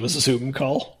version of a Zoom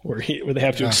call where they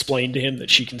have to explain to him that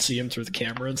she can see him through the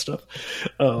camera and stuff.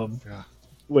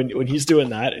 When he's doing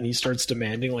that and he starts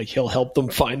demanding like he'll help them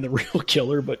find the real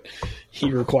killer, but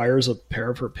he requires a pair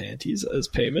of her panties as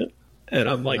payment, and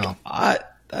I'm like,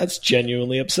 that's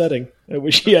genuinely upsetting. I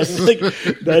wish he hadn't.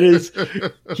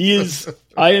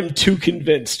 I am too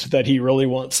convinced that he really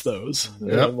wants those.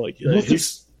 Yep. I'm like,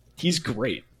 he's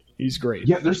great. He's great.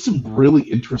 Yeah, there's some really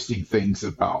interesting things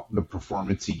about the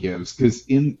performance he gives. Because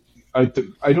I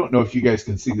don't know if you guys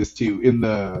can see this too, in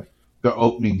the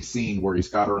opening scene where he's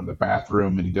got her in the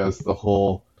bathroom and he does the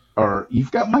whole, or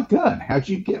you've got my gun. How'd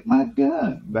you get my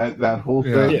gun? That whole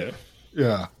thing.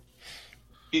 Yeah.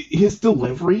 His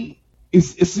delivery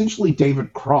is essentially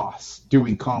David Cross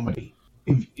doing comedy.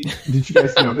 Did you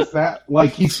guys notice that?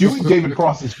 Like, he's doing David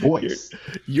Cross's voice.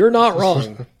 You're not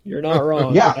wrong. You're not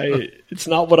wrong. Yeah. It's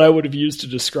not what I would have used to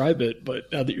describe it,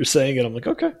 but now that you're saying it, I'm like,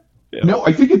 okay. Yeah. No,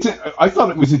 I thought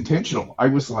it was intentional. I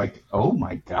was like, oh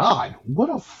my God, what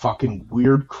a fucking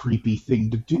weird, creepy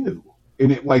thing to do.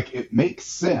 And it makes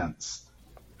sense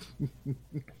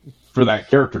for that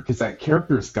character, because that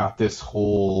character's got this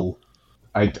whole,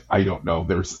 I don't know,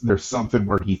 there's something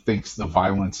where he thinks the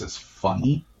violence is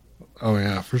funny. Oh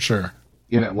yeah, for sure.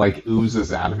 And it like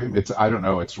oozes out of him. I don't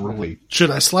know, it's really...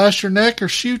 Should I slash your neck or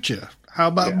shoot you? How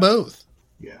about both?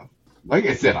 Yeah. Like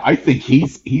I said, I think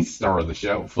he's star of the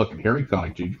show. Fucking Harry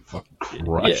Connick Jr. fucking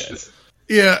crushes.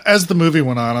 Yeah, as the movie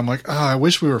went on, I'm like, I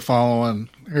wish we were following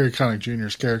Harry Connick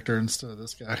Jr.'s character instead of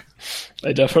this guy.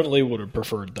 I definitely would have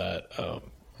preferred that.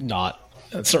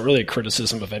 It's not really a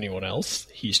criticism of anyone else.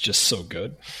 He's just so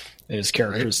good. And his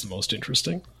character is the most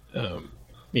interesting. I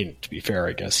mean, to be fair,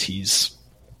 I guess he's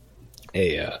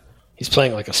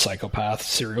playing like a psychopath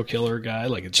serial killer guy.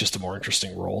 Like, it's just a more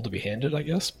interesting role to be handed, I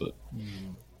guess. But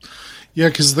yeah,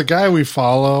 because the guy we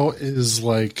follow is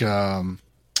like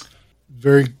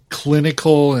very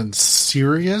clinical and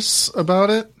serious about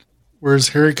it, whereas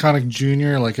Harry Connick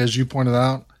Jr., like as you pointed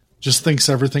out, just thinks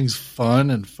everything's fun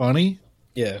and funny.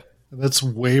 Yeah, and that's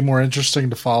way more interesting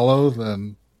to follow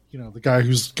than the guy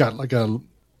who's got like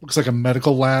looks like a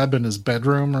medical lab in his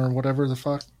bedroom or whatever the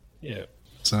fuck. Yeah.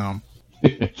 So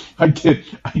I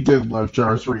did love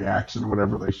Char's reaction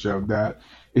whenever they showed that.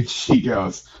 And she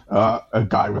goes, a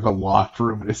guy with a locked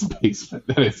room in his basement.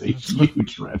 That is a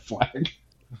huge red flag.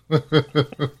 And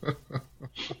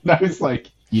I was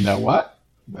like, you know what?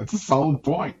 That's a solid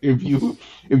point. If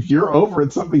you're over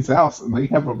at somebody's house and they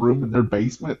have a room in their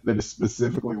basement that is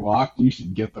specifically locked, you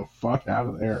should get the fuck out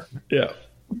of there. Yeah.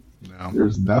 No.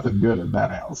 There's nothing good in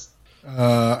that house.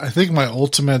 I think my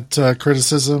ultimate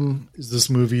criticism is this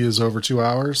movie is over 2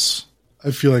 hours.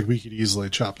 I feel like we could easily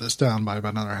chop this down by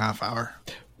about another half hour.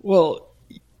 Well,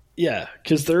 yeah,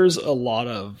 because there's a lot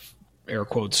of air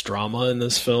quotes drama in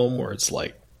this film where it's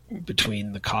like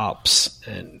between the cops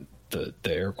and the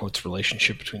air quotes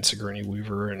relationship between Sigourney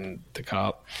Weaver and the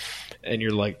cop, and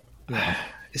you're like,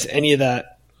 is any of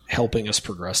that helping us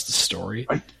progress the story?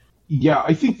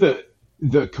 I think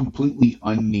the completely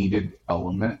unneeded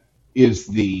element is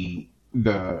the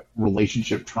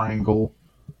relationship triangle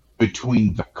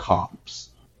between the cops.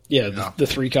 Yeah, the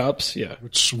three cops, yeah.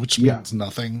 Which means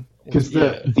nothing. Because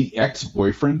the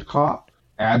ex-boyfriend cop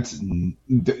adds. And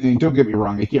don't get me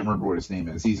wrong, I can't remember what his name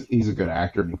is. He's a good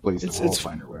actor and he plays the role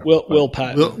fine or whatever. Will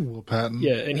Patton. Will Patton.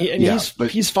 Yeah, and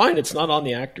he's fine. It's not on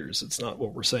the actors. It's not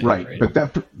what we're saying. Right. But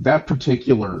that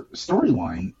particular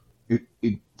storyline,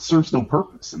 it serves no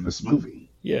purpose in this movie.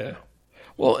 Yeah.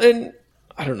 Well, and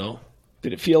I don't know.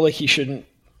 Did it feel like he shouldn't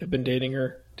have been dating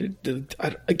her?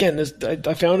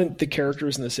 I found the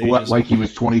characters in this age. Like he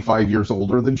was 25 years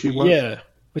older than she was? Yeah.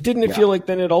 But didn't it feel like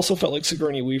then it also felt like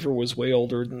Sigourney Weaver was way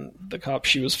older than the cop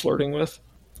she was flirting with?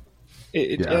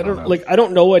 I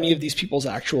don't know any of these people's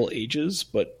actual ages,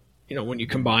 but you know, when you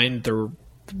combine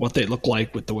what they look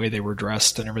like with the way they were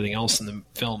dressed and everything else in the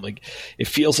film, like it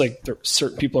feels like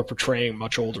certain people are portraying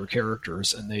much older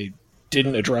characters, and they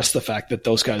didn't address the fact that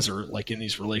those guys are like in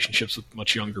these relationships with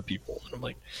much younger people. And I'm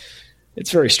like,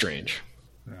 it's very strange.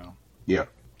 Yeah.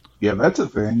 That's a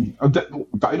thing. I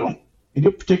don't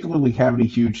particularly have any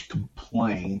huge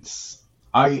complaints.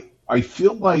 I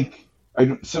feel like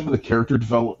some of the character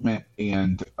development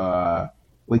and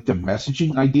like the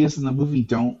messaging ideas in the movie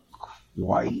don't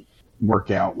quite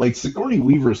work out. Like Sigourney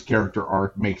Weaver's character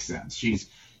arc makes sense. She's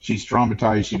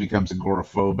traumatized. She becomes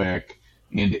agoraphobic,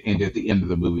 and at the end of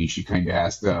the movie, she kind of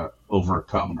has to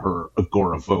overcome her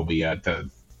agoraphobia to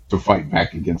fight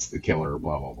back against the killer.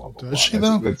 Blah blah blah blah. Does she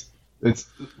though? But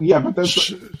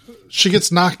she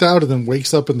gets knocked out and then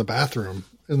wakes up in the bathroom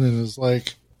and then is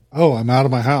like, "Oh, I'm out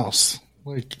of my house."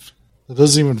 Like that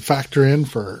doesn't even factor in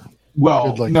for.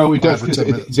 Well, good, no, it does.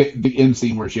 The end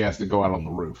scene where she has to go out on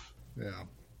the roof.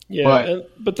 Yeah,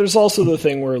 but there's also the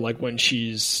thing where like when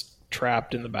she's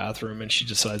trapped in the bathroom and she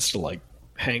decides to like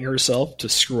hang herself to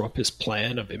screw up his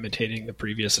plan of imitating the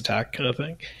previous attack kind of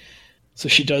thing. So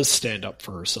she does stand up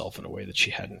for herself in a way that she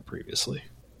hadn't previously.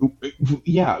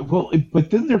 Yeah, well,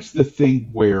 but then there's the thing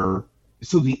where,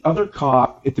 so the other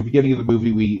cop at the beginning of the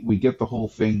movie, we get the whole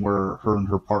thing where her and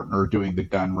her partner are doing the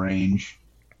gun range,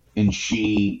 and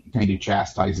she kind of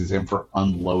chastises him for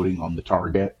unloading on the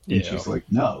target. And she's like,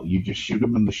 no, you just shoot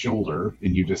him in the shoulder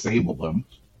and you disable them,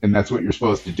 and that's what you're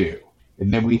supposed to do.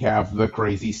 And then we have the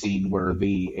crazy scene where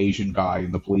the Asian guy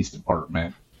in the police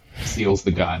department steals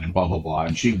the gun and blah, blah, blah,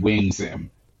 and she wings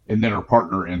him. And then her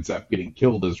partner ends up getting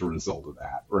killed as a result of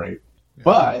that, right? Yeah.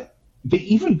 But they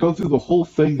even go through the whole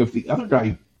thing of the other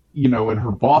guy, you know, and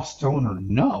her boss telling her,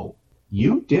 no,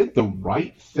 you did the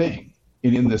right thing.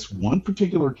 And in this one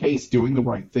particular case, doing the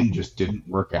right thing just didn't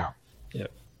work out. Yeah.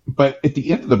 But at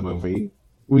the end of the movie,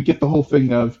 we get the whole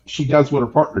thing of she does what her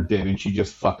partner did and she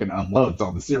just fucking unloads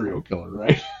on the serial killer,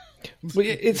 right? But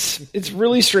it's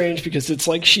really strange because it's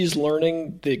like she's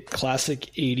learning the classic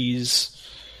 80s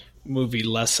movie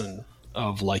lesson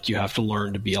of like you have to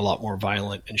learn to be a lot more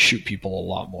violent and shoot people a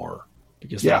lot more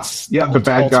because the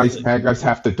bad guys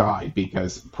have to die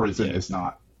because prison is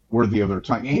not worthy of their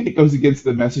time, and it goes against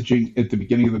the messaging at the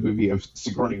beginning of the movie of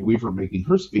Sigourney Weaver making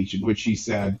her speech in which she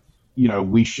said, you know,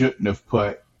 we shouldn't have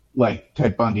put like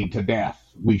Ted Bundy to death.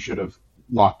 We should have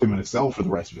locked him in a cell for the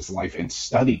rest of his life and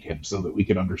studied him so that we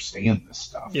could understand this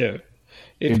stuff. Yeah.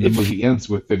 And the movie ends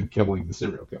with them killing the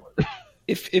serial killer.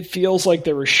 It feels like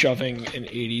they were shoving an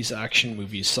 80s action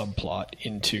movie subplot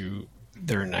into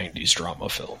their 90s drama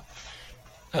film.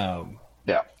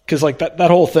 Yeah. Because like that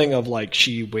whole thing of like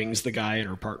she wings the guy and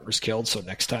her partner's killed, so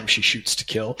next time she shoots to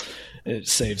kill, it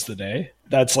saves the day.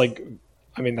 That's like,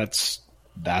 I mean, that's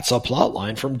a plot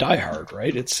line from Die Hard,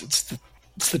 right? It's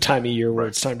the time of year where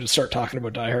it's time to start talking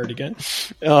about Die Hard again.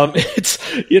 It's,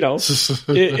 you know,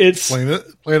 it's playing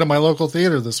it at my local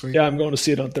theater this week. Yeah, I'm going to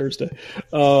see it on Thursday.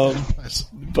 Nice.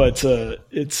 But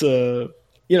it's you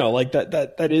know, like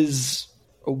that is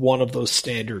one of those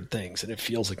standard things, and it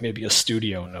feels like maybe a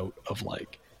studio note of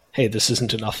like, hey, this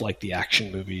isn't enough like the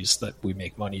action movies that we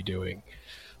make money doing,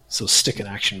 so stick an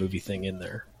action movie thing in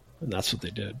there, and that's what they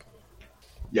did.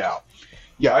 Yeah,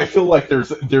 I feel like there's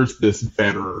this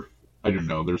better. I don't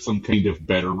know, there's some kind of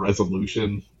better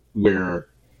resolution where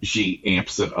she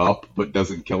amps it up but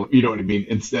doesn't kill him. You know what I mean?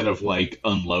 Instead of like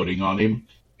unloading on him,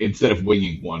 instead of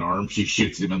winging one arm, she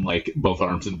shoots him in like both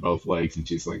arms and both legs, and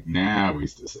she's like, nah,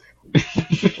 he's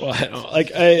disabled. Well, I don't,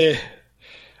 like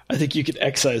I think you could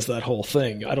excise that whole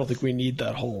thing. I don't think we need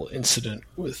that whole incident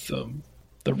with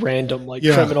the random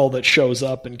criminal that shows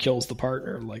up and kills the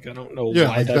partner. Like, I don't know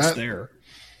why that's there.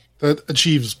 That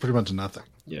achieves pretty much nothing.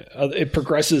 Yeah, it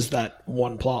progresses that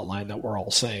one plot line that we're all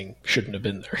saying shouldn't have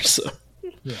been there. So,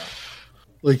 yeah,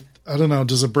 like I don't know.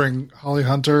 Does it bring Holly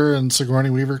Hunter and Sigourney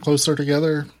Weaver closer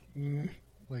together?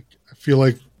 Like, I feel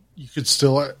like you could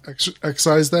still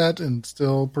excise that and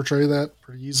still portray that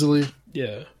pretty easily.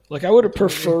 Yeah, like I would have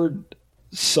preferred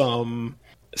some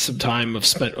time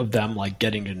spent of them like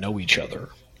getting to know each other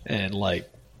and like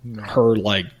her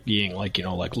like being like,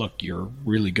 like, look, you're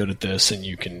really good at this, and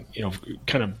you can,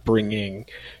 kind of bringing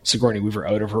Sigourney Weaver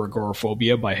out of her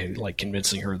agoraphobia by like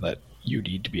convincing her that you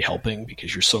need to be helping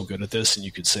because you're so good at this and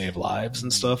you could save lives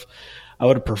and stuff. I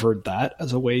would have preferred that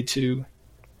as a way to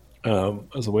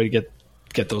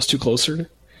get those two closer,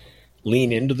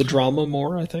 lean into the drama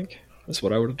more. I think that's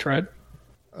what I would have tried.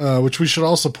 Which we should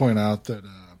also point out that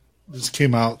this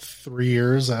came out 3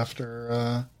 years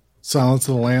after Silence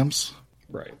of the Lambs.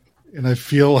 Right. And I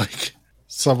feel like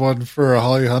someone for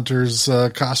Holly Hunter's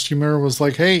costumer was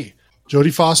like, hey,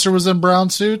 Jodie Foster was in brown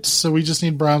suits, so we just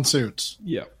need brown suits.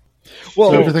 Yeah.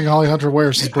 Well, so everything Holly Hunter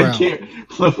wears is brown.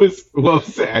 What was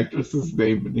the actress's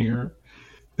name in here?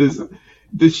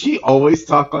 Does she always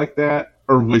talk like that?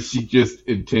 Or was she just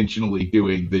intentionally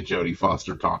doing the Jodie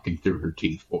Foster talking through her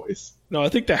teeth voice? No, I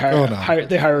think they hired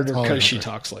her because she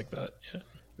talks like that.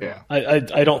 Yeah.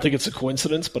 I don't think it's a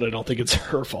coincidence, but I don't think it's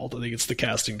her fault. I think it's the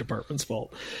casting department's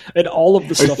fault. And all of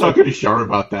the stuff. I was talking to Shar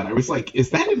about that. I was like, is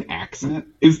that an accent?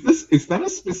 Is that a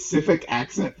specific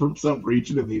accent from some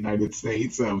region of the United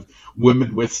States of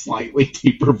women with slightly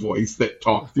deeper voice that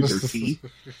talk through their teeth?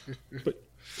 But,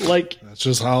 like, that's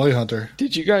just Holly Hunter.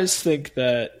 Did you guys think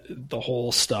that the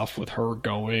whole stuff with her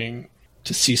going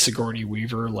to see Sigourney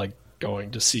Weaver, like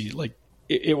going to see, like,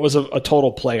 it was a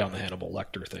total play on the Hannibal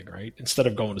Lecter thing, right? Instead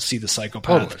of going to see the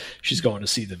psychopath, she's going to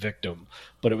see the victim.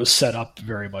 But it was set up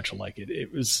very much like it.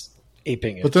 It was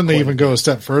aping it. But then they even go a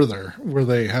step further, where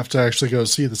they have to actually go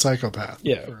see the psychopath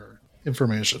for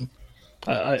information.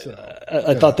 I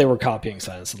thought they were copying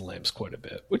Silence of the Lambs quite a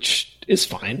bit, which is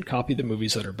fine. Copy the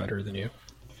movies that are better than you.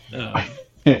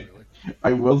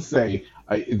 I will say,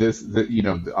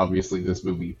 obviously this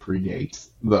movie predates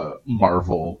the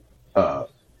Marvel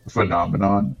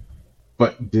phenomenon,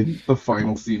 but didn't the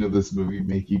final scene of this movie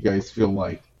make you guys feel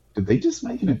like, did they just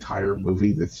make an entire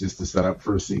movie that's just a setup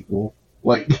for a sequel?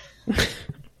 Like,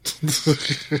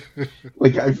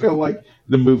 like I feel like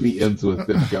the movie ends with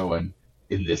them going,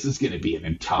 and this is going to be an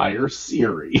entire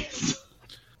series.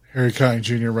 Harry Connick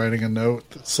Jr. writing a note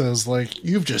that says, like,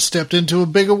 you've just stepped into a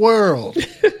bigger world.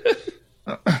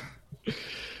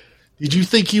 Did you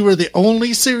think you were the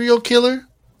only serial killer?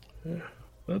 Yeah,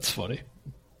 that's funny.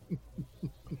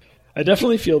 I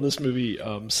definitely feel this movie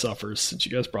suffers, since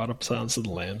you guys brought up Silence of the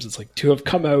Lambs. It's like, to have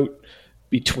come out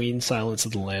between Silence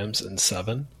of the Lambs and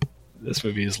 7, this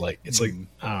movie is like, it's like,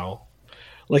 I don't know.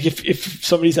 Like, if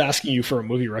somebody's asking you for a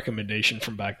movie recommendation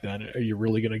from back then, are you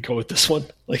really going to go with this one?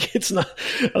 Like, it's not,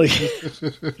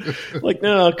 like,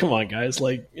 no, come on, guys.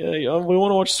 Like, we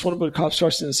want to watch this one about cops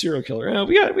trusting a serial killer.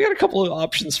 Yeah, we got a couple of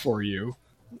options for you.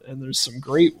 And there's some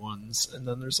great ones, and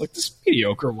then there's like this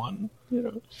mediocre one,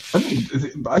 I mean,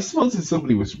 I suppose if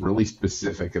somebody was really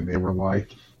specific and they were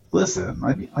like, listen,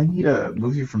 I need a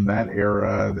movie from that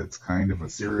era that's kind of a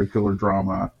serial killer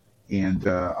drama, and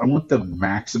I want the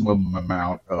maximum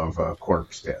amount of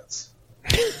corpse deaths.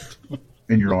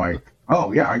 And you're like,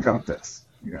 oh yeah, I got this.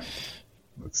 Yeah,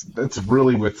 that's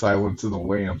really what Silence of the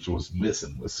Lambs was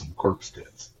missing, with some corpse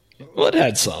deaths. Well, it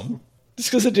had some. Just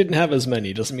because it didn't have as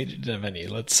many doesn't mean it didn't have any.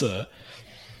 Let's.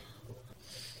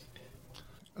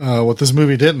 What this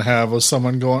movie didn't have was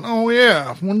someone going, "Oh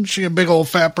yeah, wasn't she a big old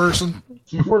fat person?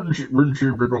 Wasn't she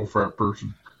a big old fat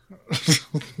person?"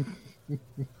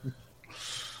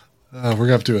 We're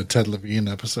gonna have to do a Ted Levine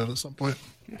episode at some point.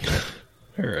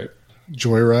 All right,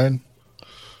 Joyride.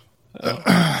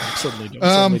 I'm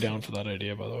suddenly down for that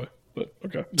idea, by the way. But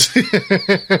okay.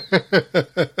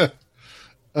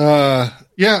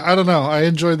 Yeah, I don't know. I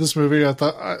enjoyed this movie. I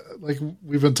thought, like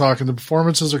we've been talking, the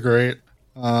performances are great.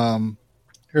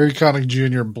 Harry Connick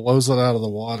Jr. blows it out of the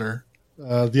water.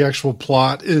 The actual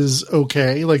plot is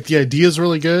okay. Like, the idea is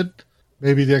really good.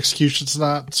 Maybe the execution's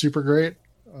not super great.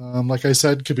 Like I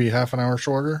said, could be half an hour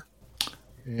shorter.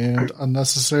 And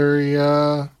unnecessary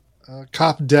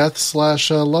cop death /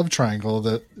 love triangle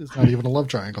that is not even a love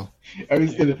triangle. I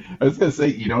was gonna say,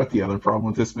 you know what the other problem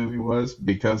with this movie was?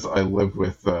 Because I live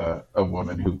with a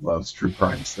woman who loves true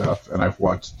crime stuff, and I've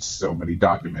watched so many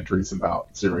documentaries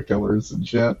about serial killers and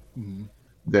shit,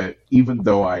 that even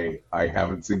though I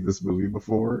haven't seen this movie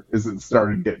before, as it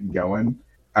started getting going,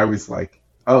 I was like,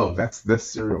 oh, that's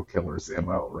this serial killer's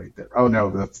MO right there. Oh no,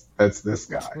 that's this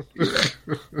guy.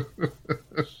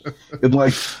 And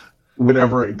like,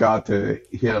 whenever it got to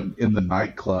him in the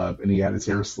nightclub and he had his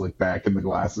hair slicked back and the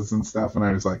glasses and stuff, and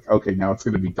I was like, okay, now it's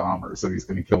going to be Dahmer, so he's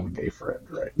going to kill the gay friend,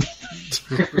 right?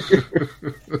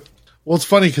 Well, it's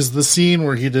funny because the scene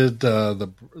where he did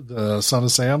the Son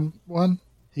of Sam one,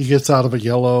 he gets out of a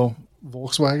yellow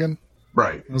Volkswagen.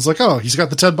 Right. I was like, oh, he's got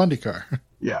the Ted Bundy car.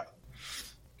 Yeah.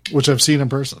 Which I've seen in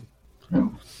person.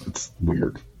 Oh, that's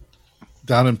weird.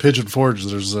 down in Pigeon Forge,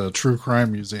 there's a true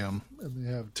crime museum, and they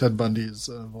have Ted Bundy's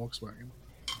Volkswagen.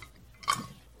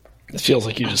 It feels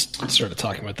like you just started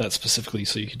talking about that specifically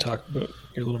so you could talk about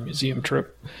your little museum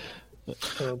trip.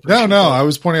 No, I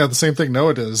was pointing out the same thing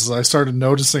Noah does. I started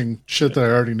noticing shit that I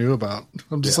already knew about.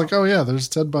 I'm just like, oh yeah, there's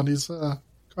Ted Bundy's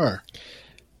car.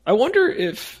 I wonder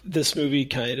if this movie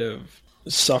kind of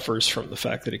suffers from the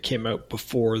fact that it came out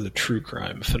before the true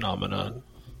crime phenomenon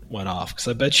went off. Because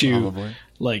I bet you, Probably.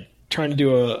 like, trying to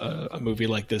do a movie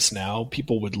like this now,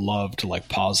 people would love to, like,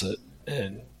 pause it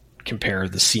and compare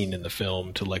the scene in the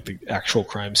film to, like, the actual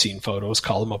crime scene photos,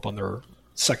 call them up on their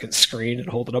second screen and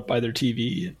hold it up by their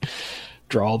TV and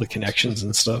draw all the connections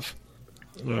and stuff.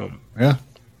 Yeah.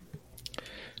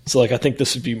 So, like, I think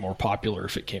this would be more popular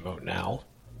if it came out now.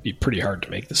 It'd be pretty hard to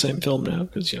make the same film now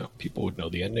because, you know, people would know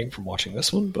the ending from watching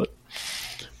this one. But,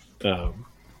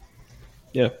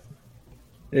 yeah.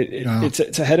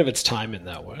 It's ahead of its time in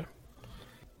that way.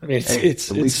 I mean,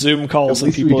 it's Zoom calls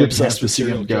and people are obsessed with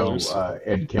serial killers.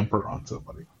 Ed Kemper on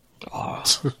somebody. Oh,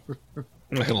 I'm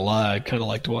not gonna lie, I kind of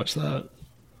like to watch that.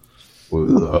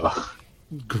 Ugh.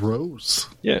 Gross.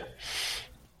 Yeah,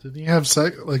 Didn't he have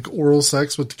oral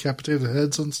sex with decapitated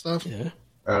heads and stuff? yeah.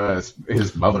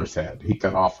 His mother's head. He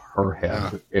cut off her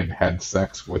head and had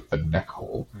sex with the neck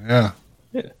hole. Yeah.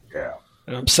 Yeah.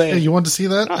 And I'm saying, Hey, you want to see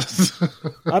that?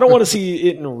 I don't want to see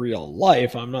it in real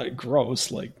life. I'm not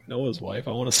gross like Noah's wife.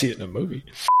 I want to see it in a movie.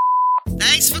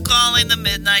 Thanks for calling the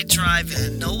Midnight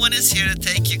Drive-In. No one is here to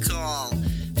take your call.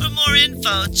 For more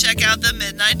info, check out the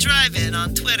Midnight Drive-In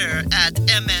on Twitter at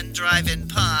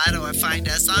MNDriveInPod or find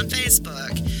us on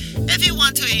Facebook. If you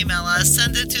want to email us,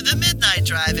 send it to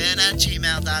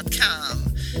themidnightdrivein@gmail.com.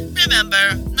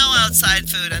 Remember, no outside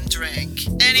food and drink.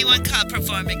 Anyone caught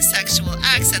performing sexual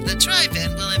acts at the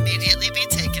drive-in will immediately be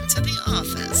taken to the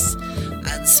office.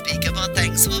 Unspeakable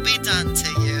things will be done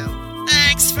to you.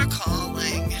 Thanks for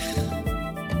calling.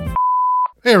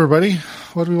 Hey, everybody.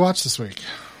 What did we watch this week?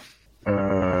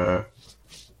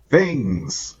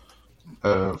 Things.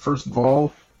 First of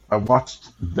all, I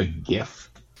watched The Gift.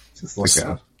 Just like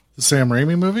The Sam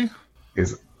Raimi movie?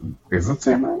 Is it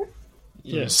Sam Raimi?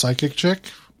 Yeah, Psychic chick?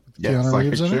 Yeah, Keanu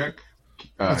Psychic Reeves in it? chick.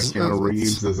 Keanu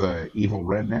Reeves is a evil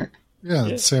redneck. Yeah,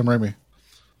 it's Sam Raimi.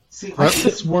 See, I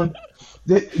just weren't.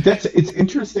 It's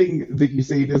interesting that you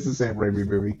say it is a Sam Raimi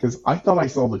movie because I thought I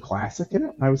saw the classic in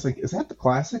it, and I was like, "Is that the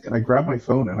classic?" And I grabbed my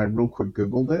phone and I real quick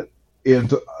Googled it.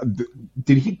 And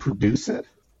did he produce it,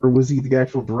 or was he the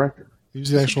actual director? He was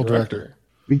the actual director.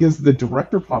 Because the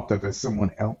director popped up as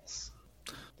someone else.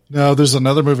 No, there's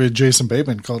another movie with Jason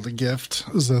Bateman called The Gift.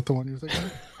 Is that the one you're thinking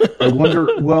of? I wonder.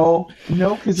 Well,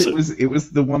 no, because it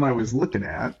was the one I was looking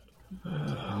at.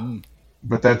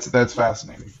 But that's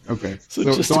fascinating. Okay, So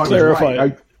just to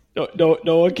clarify,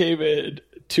 Noah came in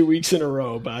 2 weeks in a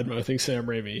row bad-mouthing Sam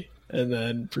Raimi, and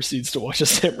then proceeds to watch a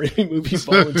Sam Raimi movie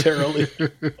voluntarily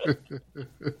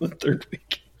the third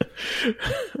week.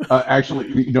 Actually,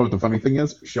 you know what the funny thing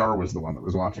is? Shar was the one that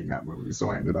was watching that movie, so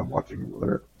I ended up watching it with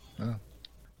her.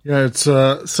 Yeah, it's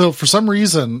so for some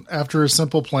reason, after A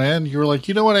Simple Plan, you were like,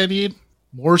 you know what I need?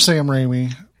 More Sam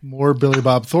Raimi, more Billy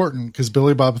Bob Thornton, because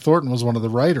Billy Bob Thornton was one of the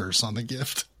writers on The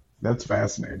Gift. That's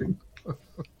fascinating.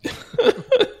 That's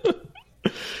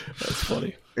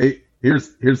funny. Hey, here's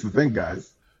the thing,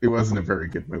 guys. It wasn't a very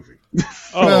good movie.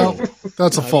 Well,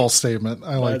 that's a false statement.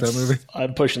 I like that movie.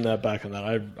 I'm pushing that back on that.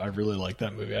 I really like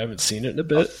that movie. I haven't seen it in a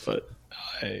bit, but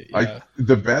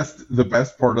the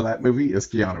best part of that movie is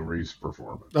Keanu Reeves'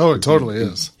 performance. Oh, it totally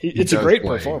is. It's a great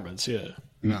performance, yeah.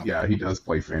 Yeah, he does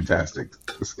play fantastic,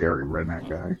 scary redneck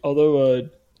guy. Although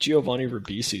Giovanni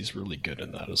Ribisi is really good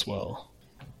in that as well.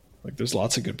 Like, there's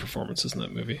lots of good performances in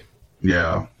that movie.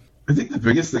 Yeah, I think the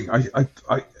biggest thing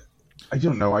I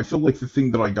don't know. I feel like the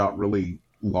thing that I got really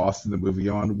lost in the movie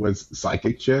on was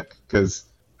Psychic Chick because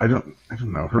I don't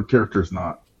know. Her character's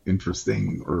not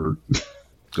interesting or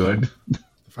good. The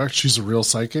fact she's a real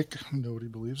psychic, nobody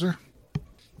believes her.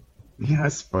 Yeah, I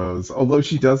suppose. Although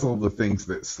she does all the things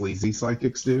that sleazy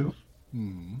psychics do,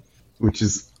 which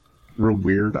is real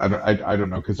weird. I don't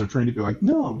know because they're trying to be like,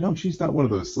 no, she's not one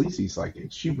of those sleazy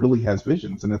psychics. She really has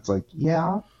visions, and it's like,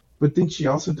 yeah, but then she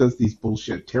also does these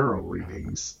bullshit tarot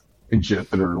readings and shit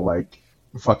that are like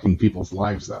fucking people's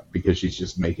lives up because she's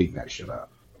just making that shit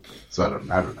up. So I don't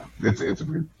know. It's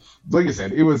weird. Like I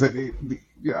said, I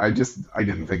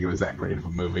didn't think it was that great of a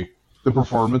movie. The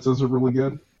performances are really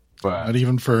good. But not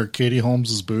even for Katie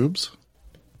Holmes' boobs.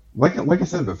 Like I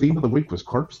said, the theme of the week was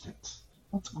corpse tits.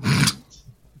 That's corpse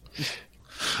tits.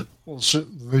 Well,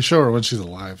 they show her when she's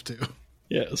alive too.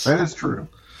 Yes, that is true.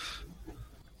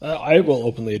 I will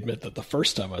openly admit that the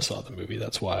first time I saw the movie,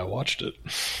 that's why I watched it,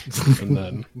 and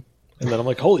then And then I'm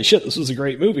like, holy shit, this was a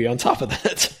great movie on top of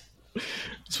that.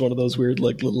 It's one of those weird,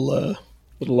 like, little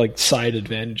like, side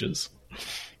advantages.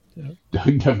 Yeah.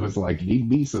 Doug was like, need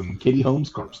me some Kitty Holmes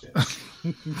corpse sticks.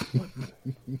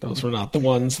 Those were not the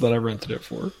ones that I rented it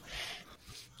for.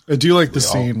 I do like the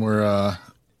scene where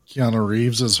Keanu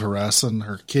Reeves is harassing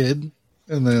her kid,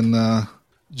 and then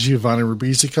Giovanni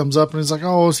Ribisi comes up and he's like,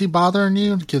 oh, is he bothering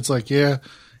you? And the kid's like, yeah.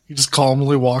 He just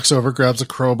calmly walks over, grabs a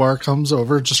crowbar, comes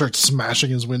over, just starts smashing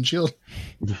his windshield.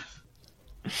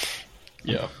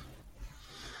 Yeah.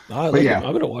 I'm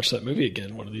going to watch that movie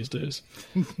again one of these days.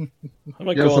 I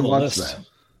might go on the list.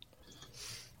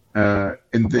 That.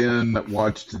 And then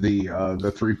watched the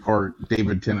 3-part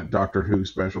David Tennant Doctor Who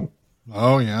special.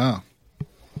 Oh yeah.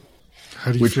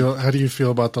 How do you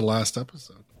feel about the last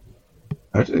episode?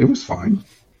 It was fine.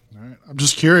 All right. I'm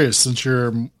just curious, since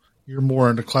you're more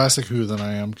into classic Who than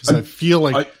I am, because I feel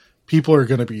like people are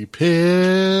going to be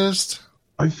pissed.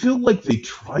 I feel like they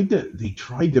tried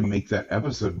to make that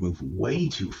episode move way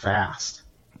too fast,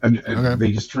 and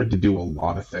they just tried to do a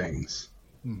lot of things,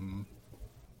 and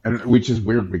which is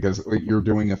weird because you're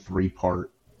doing a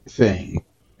 3-part thing,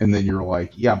 and then you're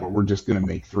like, yeah, but we're just going to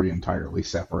make 3 entirely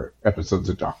separate episodes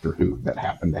of Doctor Who that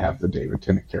happen to have the David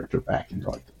Tennant character back, and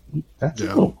you're like, that's a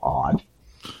little odd.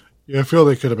 Yeah, I feel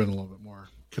they could have been a little bit more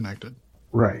connected,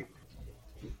 right?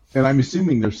 And I'm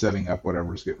assuming they're setting up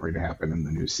whatever's getting ready to happen in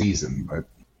the new season, but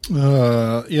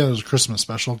there's a Christmas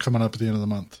special coming up at the end of the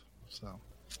month. So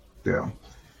yeah,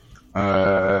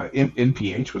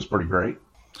 NPH was pretty great.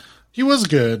 He was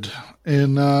good,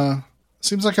 and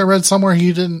seems like I read somewhere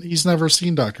he's never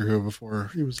seen Doctor Who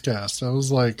before he was cast. I was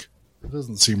like, it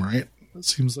doesn't seem right. It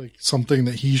seems like something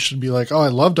that he should be like, oh, I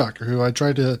love Doctor Who. I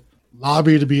tried to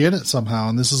lobby to be in it somehow,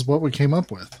 and this is what we came up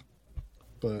with.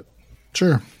 But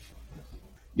sure.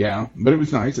 Yeah, but it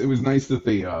was nice. It was nice that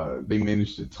they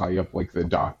managed to tie up like the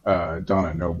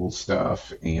Donna Noble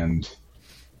stuff and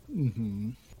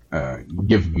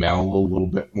give Mel a little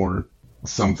bit more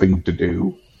something to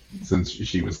do, since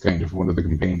she was kind of one of the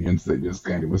companions that just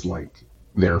kind of was like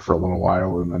there for a little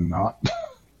while and then not.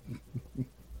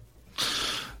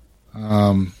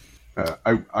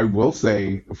 I will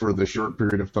say, for the short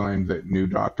period of time that New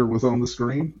Doctor was on the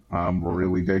screen, we're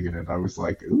really digging it. I was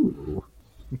like, ooh.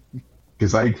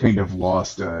 Because I kind of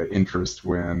lost interest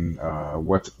when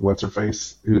what's her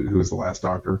face? Who was the last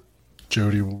Doctor?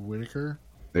 Jodie Whittaker.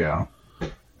 Yeah,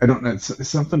 I don't know. It's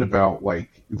something about like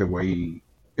the way,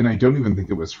 and I don't even think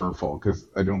it was her fault because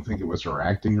I don't think it was her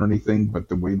acting or anything, but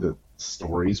the way the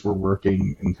stories were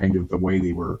working and kind of the way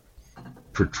they were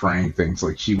portraying things.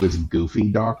 Like, she was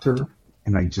Goofy Doctor,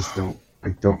 and I just don't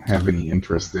have any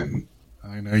interest in.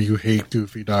 I know you hate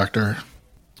Goofy Doctor.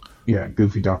 Yeah,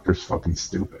 Goofy Doctor's fucking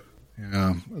stupid.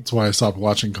 Yeah, that's why I stopped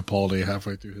watching Capaldi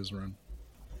halfway through his run.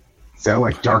 See, I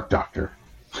like Dark Doctor.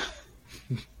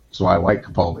 That's why I like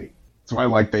Capaldi. That's why I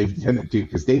like David Tennant too,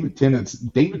 because David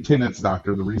Tennant's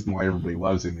Doctor, the reason why everybody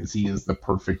loves him is he is the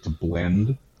perfect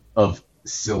blend of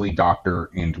silly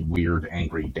Doctor and weird,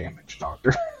 angry, damaged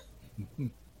Doctor.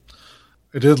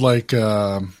 I did like,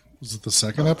 was it the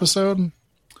second episode?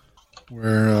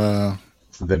 Where,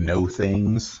 the no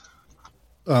things.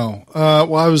 Oh,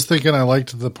 well, I was thinking I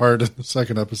liked the part in the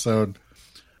second episode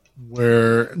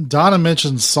where Donna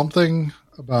mentions something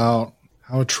about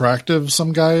how attractive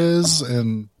some guy is,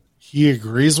 and he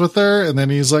agrees with her, and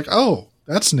then he's like, oh,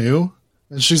 that's new.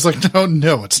 And she's like,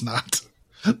 no, it's not.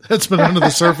 That's been under the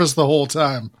surface the whole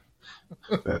time.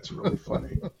 That's really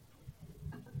funny.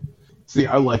 See,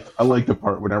 I like the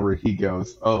part whenever he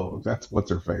goes, oh, that's what's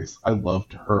her face. I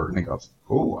loved her. And he goes,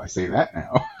 oh, I say that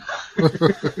now.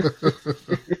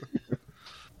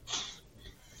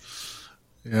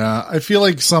 Yeah, I feel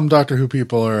like some Doctor Who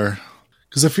people are,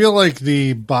 because I feel like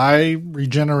the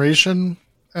bi-regeneration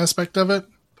aspect of it,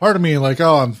 part of me like,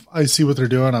 oh, I see what they're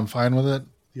doing, I'm fine with it.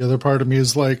 The other part of me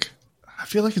is like, I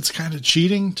feel like it's kind of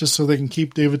cheating just so they can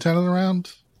keep David Tennant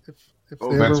around.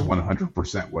 That's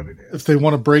 100% what it is. If they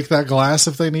want to break that glass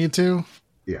if they need to.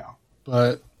 Yeah.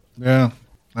 But, yeah,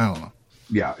 I don't know.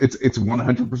 Yeah, it's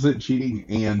 100% cheating,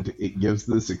 and it gives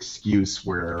this excuse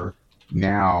where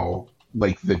now,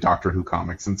 like the Doctor Who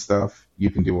comics and stuff, you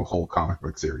can do a whole comic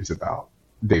book series about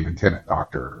David Tennant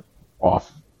Doctor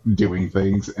off doing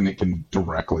things, and it can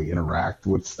directly interact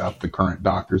with stuff the current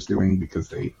Doctor's doing because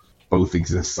they both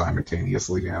exist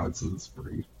simultaneously now. It's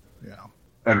pretty... Yeah.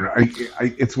 I don't know.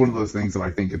 It's one of those things that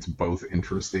I think it's both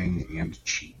interesting and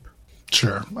cheap.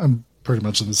 Sure. I'm pretty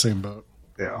much in the same boat.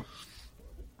 Yeah.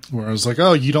 Where I was like,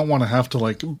 oh, you don't want to have to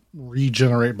like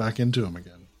regenerate back into him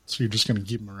again. So you're just going to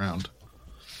keep him around.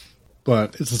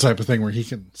 But it's the type of thing where he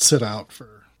can sit out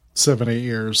for 7-8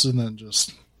 years and then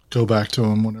just go back to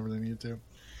him whenever they need to.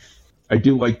 I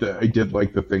did like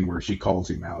the thing where she calls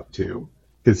him out too,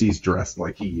 because he's dressed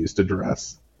like he used to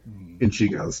dress, and she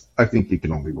goes, "I think you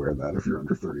can only wear that if you're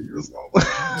under 30 years old."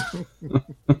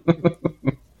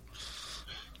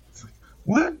 It's like,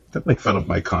 what? Don't make fun of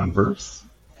my Converse.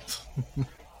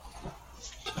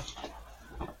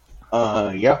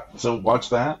 Yeah. So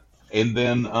watch that, and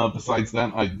then besides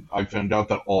that, I found out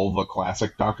that all the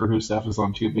classic Doctor Who stuff is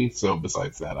on Tubi. So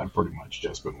besides that, I've pretty much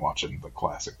just been watching the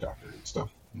classic Doctor Who stuff.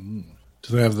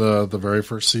 Do they have the very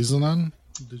first season on?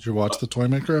 Did you watch the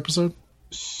Toymaker episode?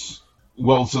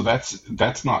 Well, so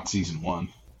that's not season 1.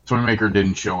 Toymaker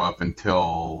didn't show up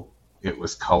until it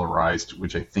was colorized,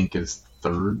 which I think is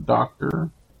third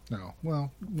Doctor. No,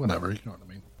 well, whatever. You know what I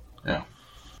mean. Yeah,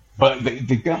 but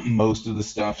they've got most of the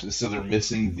stuff, so they're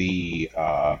missing the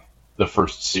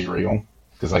first serial,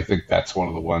 because I think that's one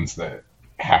of the ones that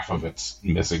half of it's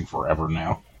missing forever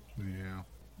now. Yeah.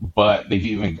 But they've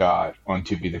even got, on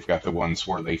Tubi, they've got the ones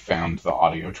where they found the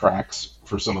audio tracks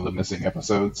for some of the missing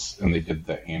episodes, and they did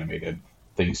the animated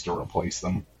things to replace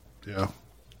them. Yeah.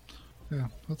 Yeah,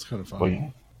 that's kind of fun. But, yeah,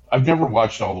 I've never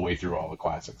watched all the way through all the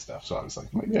classic stuff, so I was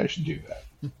like, maybe I should do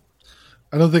that.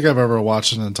 I don't think I've ever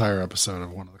watched an entire episode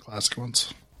of one of the classic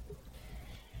ones.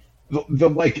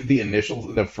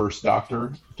 The first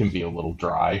Doctor can be a little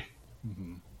dry.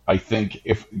 Mm-hmm. I think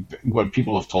what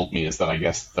people have told me is that I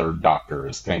guess third Doctor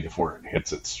is kind of where it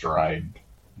hits its stride,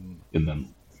 and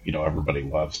then everybody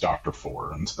loves Doctor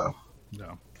 4 and stuff.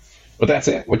 No, but that's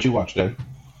it. What you watched, Dave?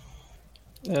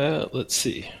 Let's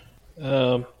see.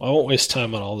 I won't waste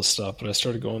time on all this stuff, but I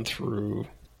started going through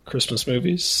Christmas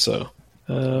movies. So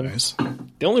nice.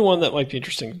 The only one that might be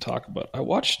interesting to talk about, I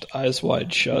watched Eyes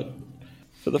Wide Shut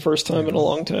for the first time in a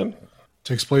long time.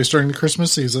 Takes place during the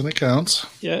Christmas season. It counts.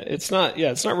 It's not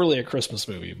really a Christmas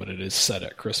movie, but it is set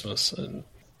at Christmas, and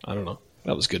I don't know.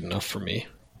 That was good enough for me.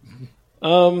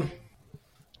 Good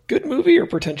movie or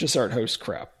pretentious art house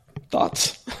crap?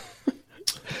 Thoughts?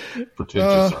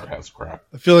 Pretentious art house crap.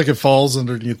 I feel like it falls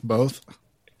underneath both.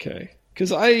 Okay,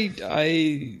 because I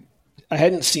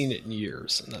hadn't seen it in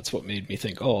years, and that's what made me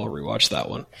think, I'll rewatch that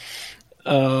one.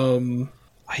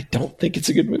 I don't think it's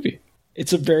a good movie.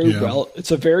 It's a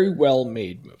very well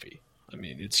made movie. I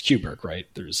mean, it's Kubrick, right?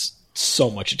 There's so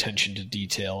much attention to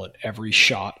detail, and every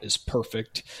shot is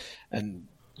perfect, and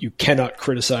you cannot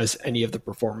criticize any of the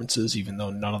performances, even though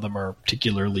none of them are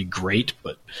particularly great,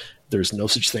 but there's no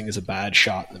such thing as a bad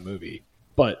shot in the movie.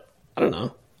 But I don't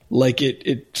know. Like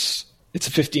it's a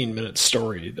 15-minute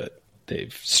story that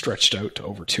they've stretched out to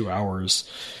over 2 hours,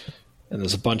 and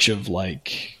there's a bunch of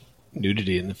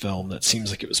nudity in the film that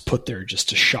seems like it was put there just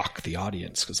to shock the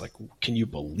audience, because can you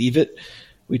believe it?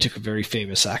 We took a very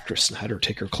famous actress and had her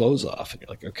take her clothes off, and you're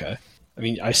like, okay. I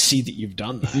mean, I see that you've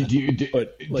done that. Do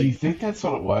you think that's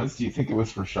what it was? Do you think it was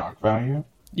for shock value?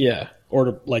 Yeah, or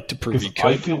to prove you could.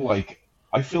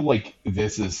 I feel like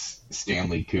this is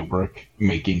Stanley Kubrick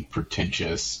making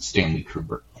pretentious Stanley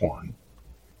Kubrick porn.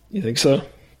 You think so?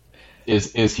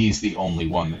 Is he's the only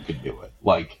one that could do it?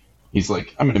 He's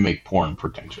like, I'm going to make porn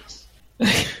pretentious.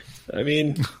 I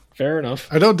mean, fair enough.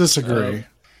 I don't disagree.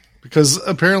 Because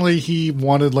apparently he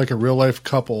wanted a real life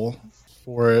couple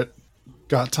for it,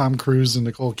 got Tom Cruise and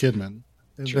Nicole Kidman,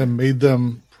 and then made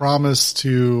them promise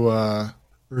to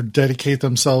or dedicate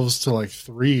themselves to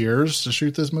 3 years to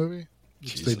shoot this movie.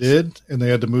 Which they did, and they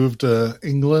had to move to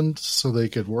England so they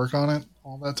could work on it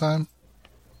all that time.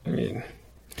 I mean,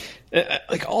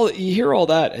 you hear all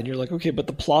that, and you're like, okay, but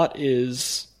the plot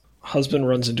is husband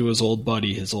runs into his old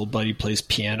buddy. His old buddy plays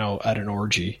piano at an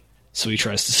orgy, so he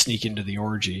tries to sneak into the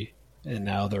orgy, and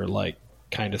now they're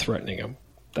kind of threatening him.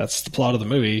 That's the plot of the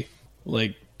movie.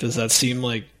 Does that seem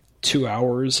like 2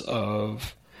 hours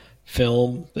of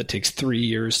film that takes 3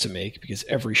 years to make because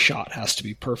every shot has to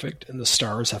be perfect and the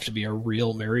stars have to be a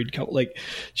real married couple? Do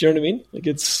you know what I mean?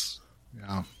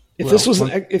 Yeah. If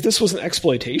this was an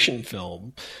exploitation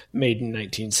film made in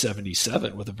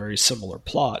 1977 with a very similar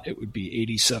plot, it would be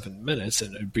 87 minutes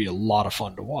and it would be a lot of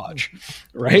fun to watch,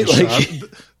 right?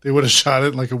 They would have shot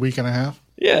it in a week and a half.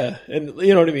 Yeah, and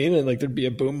you know what I mean? And there'd be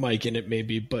a boom mic in it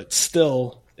maybe, but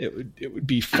still it would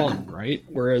be fun, right?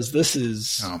 Whereas this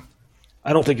is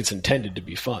I don't think it's intended to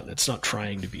be fun. It's not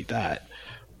trying to be that.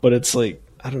 But it's I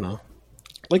don't know.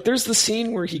 There's the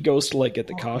scene where he goes to get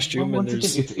the costume, and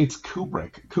there's it's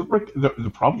Kubrick. The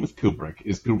problem with Kubrick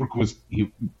is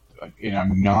and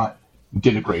I'm not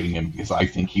denigrating him because I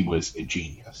think he was a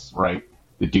genius, right?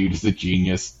 The dude is a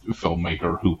genius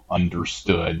filmmaker who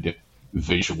understood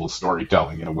visual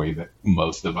storytelling in a way that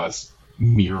most of us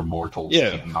mere mortals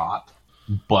cannot.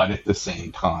 But at the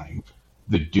same time,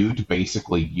 the dude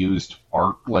basically used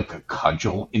art like a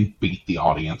cudgel and beat the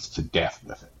audience to death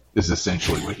with it, is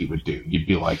essentially what he would do. You'd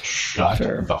be like, shut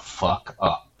the fuck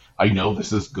up. I know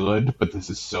this is good, but this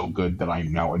is so good that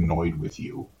I'm now annoyed with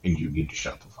you, and you need to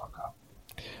shut the fuck up.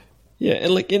 Yeah,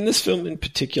 and like in this film in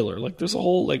particular, like there's a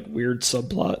whole like weird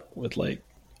subplot with like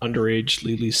underage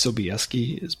Lily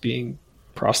Sobieski is being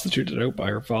prostituted out by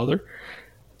her father.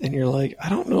 And you're like, I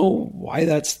don't know why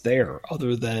that's there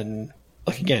other than,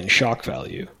 like, again, shock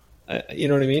value. You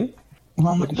know what I mean?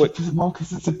 Well, like,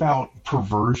 because it's about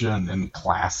perversion and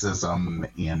classism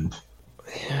and...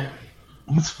 Yeah.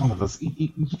 It's one of those...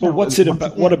 Well, what's it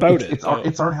about? What about it?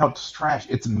 It's art house trash.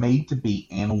 It's made to be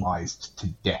analyzed to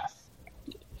death.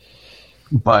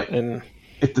 But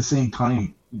at the same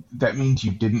time, that means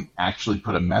you didn't actually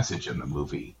put a message in the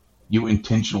movie. You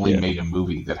intentionally made a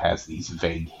movie that has these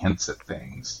vague hints at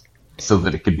things so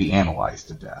that it could be analyzed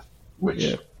to death.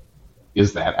 Which,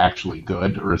 is that actually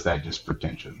good, or is that just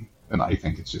pretension? And I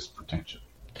think it's just pretension.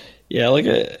 Yeah,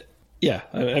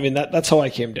 I mean, that's how I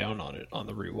came down on it on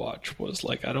the rewatch, was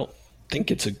like, I don't think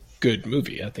it's a good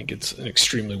movie. I think it's an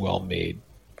extremely well-made,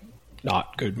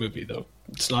 not good movie, though.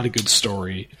 It's not a good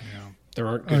story. Yeah. There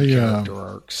aren't good character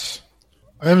arcs.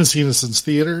 I haven't seen it since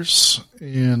theaters,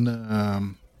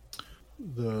 and...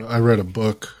 I read a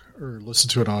book or listened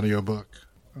to an audiobook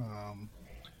a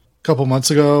couple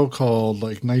months ago called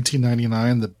like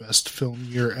 1999, the best film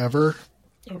year ever.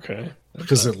 Okay.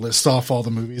 Because it lists off all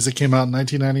the movies that came out in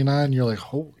 1999. And you're like,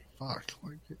 holy fuck.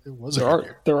 Like, it was a good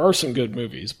year. There are some good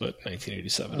movies, but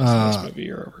 1987 is the best movie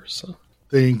year ever. So.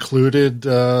 They included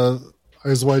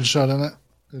Eyes Wide Shut in it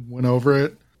and went over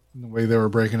it and the way they were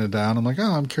breaking it down. I'm like,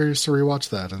 I'm curious to rewatch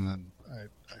that. And then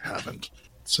I haven't.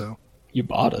 So. You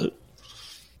bought it.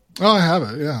 Oh, I have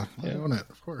it. Yeah. I own it,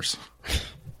 of course.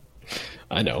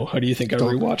 I know. How do you think I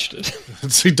rewatched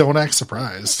it? See, don't act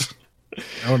surprised.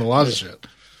 I own a lot of shit.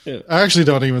 Yeah. I actually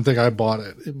don't even think I bought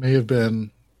it. It may have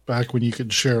been back when you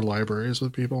could share libraries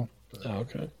with people.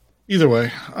 Okay. Either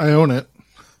way, I own it.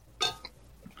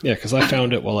 Yeah, because I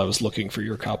found it while I was looking for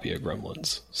your copy of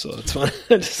Gremlins. So that's fine.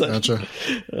 Gotcha.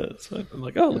 That's fine. I'm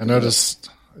like, oh, I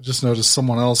just noticed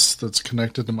someone else that's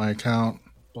connected to my account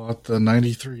bought the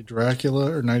 93 Dracula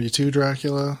or 92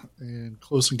 Dracula and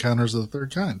Close Encounters of the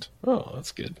Third Kind. Oh,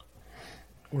 that's good.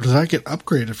 Or did I get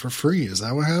upgraded for free? Is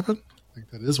that what happened? I think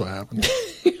that is what happened.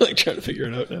 You're like trying to figure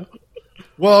it out now.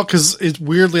 Well, because it's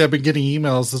weirdly, I've been getting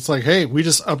emails that's like, hey, we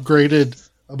just upgraded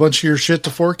a bunch of your shit to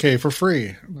 4K for free.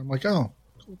 And I'm like, oh,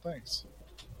 cool, thanks.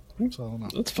 So I don't know.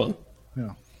 That's fun.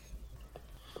 Yeah.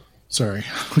 Sorry.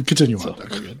 Continue on, Doug.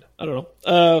 Good. I don't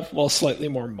know. Well, slightly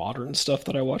more modern stuff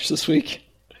that I watched this week.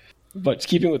 But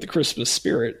keeping with the Christmas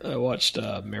spirit, I watched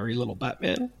Merry Little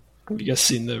Batman. Have you guys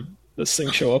seen this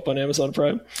thing show up on Amazon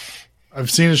Prime? I've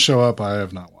seen it show up. I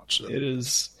have not watched it. It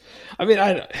is... I mean,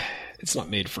 it's not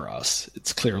made for us.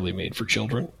 It's clearly made for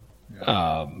children.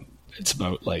 Yeah. It's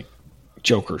about, like,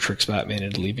 Joker tricks Batman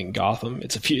into leaving Gotham.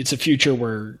 It's a future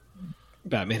where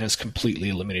Batman has completely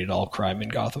eliminated all crime in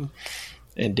Gotham.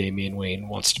 And Damian Wayne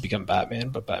wants to become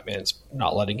Batman, but Batman's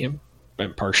not letting him.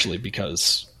 And partially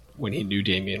because... when he knew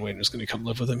Damian Wayne was going to come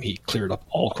live with him, he cleared up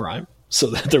all crime so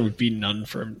that there would be none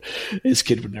for him. His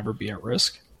kid would never be at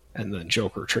risk. And then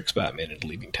Joker tricks Batman into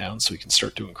leaving town so he can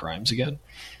start doing crimes again.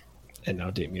 And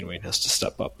now Damian Wayne has to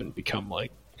step up and become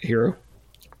like a hero.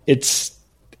 It's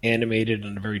animated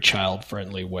in a very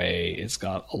child-friendly way. It's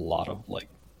got a lot of like,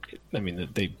 I mean,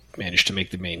 they managed to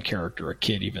make the main character a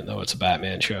kid, even though it's a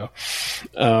Batman show.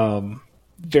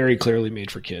 Very clearly made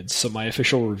for kids. So my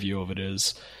official review of it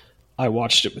is, I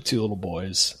watched it with two little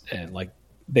boys, and like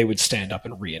they would stand up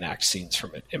and reenact scenes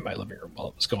from it in my living room while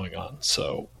it was going on.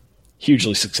 So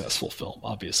hugely successful film,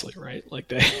 obviously, right? Like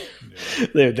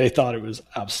they thought it was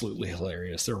absolutely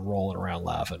hilarious. They're rolling around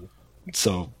laughing.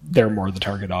 So they're more the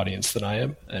target audience than I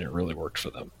am, and it really worked for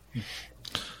them.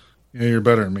 Yeah, you're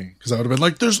better than me, because I would have been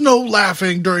like, "There's no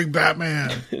laughing during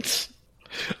Batman."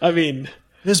 I mean,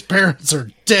 his parents are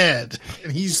dead,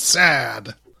 and he's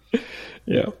sad.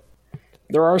 Yeah.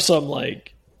 There are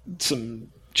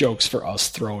some jokes for us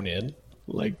thrown in.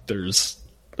 Like there's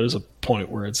a point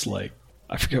where it's like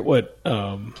I forget what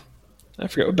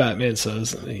Batman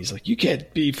says, and he's like, "You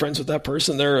can't be friends with that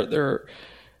person. They're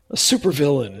a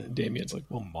supervillain." And Damian's like,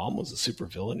 "Well, Mom was a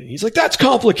supervillain," and he's like, "That's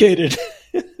complicated."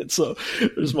 And so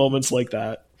there's moments like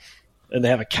that, and they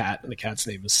have a cat, and the cat's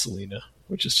name is Selena,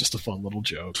 which is just a fun little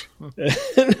joke.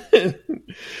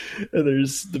 And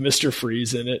there's the Mr.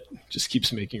 Freeze in it. Just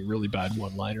keeps making really bad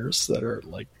one-liners that are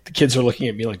like, the kids are looking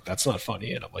at me like, "That's not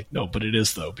funny." And I'm like, "No, but it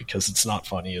is though, because it's not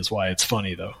funny is why it's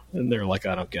funny though." And they're like,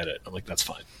 "I don't get it." I'm like, "That's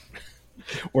fine."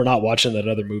 we're not watching that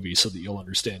other movie so that you'll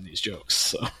understand these jokes.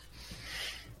 So,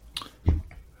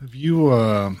 have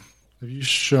you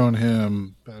shown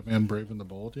him Batman Brave and the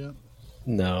Bold yet?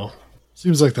 no,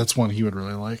 Seems like that's one he would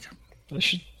really like. I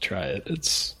should try it.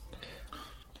 It's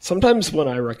sometimes when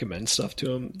I recommend stuff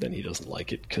to him, then he doesn't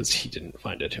like it because he didn't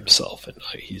find it himself, and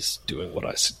he's doing what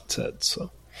I said.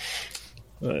 So,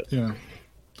 but, Yeah.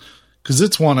 Because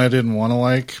it's one I didn't want to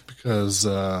like because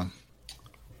I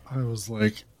was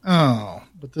like, oh,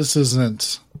 but this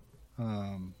isn't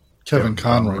Kevin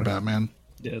Conroy Batman.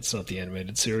 yeah, it's not the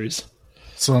animated series.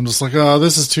 So I'm just like, oh,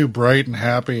 this is too bright and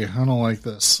happy. I don't like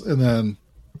this. And then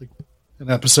like, an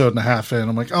episode and a half in,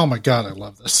 I'm like, oh my God, I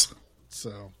love this.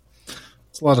 So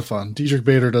it's a lot of fun. Diedrich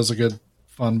Bader does a good,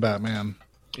 fun Batman.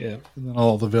 Yeah. And then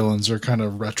all the villains are kind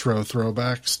of retro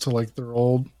throwbacks to like their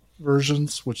old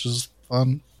versions, which is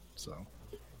fun. So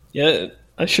Yeah,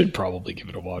 I should probably give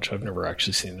it a watch. I've never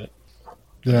actually seen it.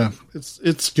 yeah,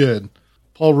 it's good.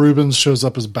 Paul Rubens shows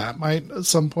up as Batmite at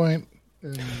some point,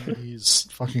 and he's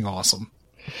fucking awesome.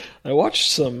 I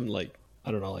watched some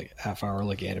I don't know, half hour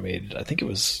animated. I think I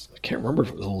can't remember if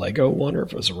it was a Lego one or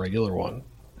if it was a regular one.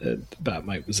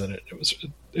 Batmite was in it.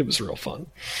 It was real fun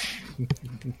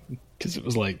because it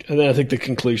was and then I think the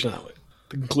conclusion of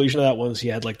that one was he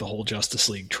had the whole Justice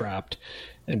League trapped,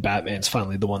 and Batman's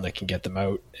finally the one that can get them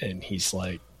out, and he's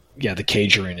like, yeah, the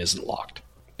cage you're in isn't locked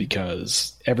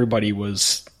because everybody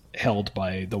was held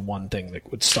by the one thing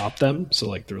that would stop them.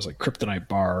 So there was kryptonite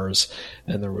bars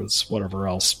and there was whatever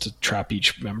else to trap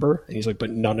each member. And he's like, but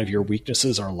none of your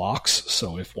weaknesses are locks.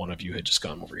 So if one of you had just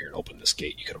gone over here and opened this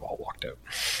gate, you could have all walked out.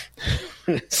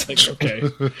 It's like, okay,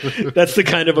 that's the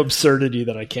kind of absurdity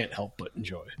that I can't help but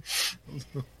enjoy.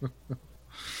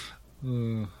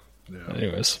 Yeah.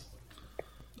 Anyways,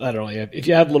 I don't know. If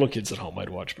you have little kids at home, I'd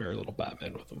watch Merry Little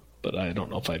Batman with them. But I don't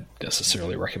know if I'd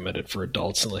necessarily recommend it for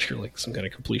adults unless you're some kind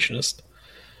of completionist.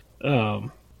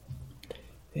 And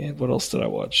what else did I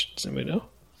watch? Does anybody know?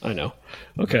 I know.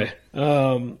 Okay.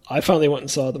 I finally went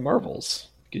and saw The Marvels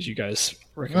because you guys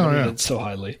recommended it so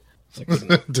highly.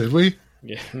 Did we?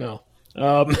 Yeah, no.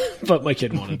 But my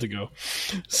kid wanted to go.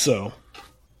 So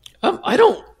I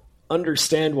don't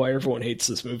understand why everyone hates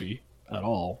this movie at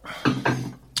all.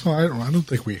 Oh, I don't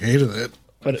think we hated it.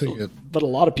 But a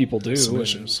lot of people do. Some And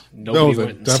issues. nobody they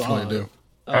went and definitely saw do.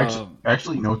 it.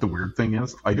 Actually, you know what the weird thing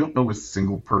is? I don't know a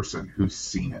single person who's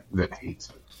seen it that hates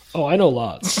it. Oh, I know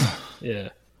lots. Yeah.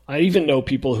 I even know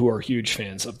people who are huge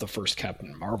fans of the first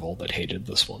Captain Marvel that hated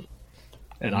this one.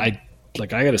 And I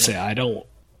gotta say, I don't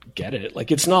get it.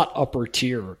 It's not upper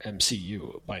tier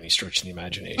MCU by any stretch of the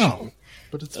imagination. No,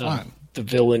 but it's fine. The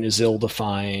villain is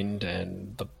ill-defined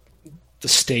and the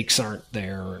stakes aren't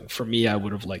there. And for me, I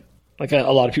would have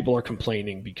a lot of people are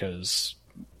complaining because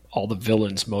all the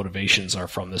villains' motivations are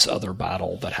from this other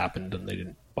battle that happened and they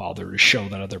didn't bother to show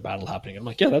that other battle happening. I'm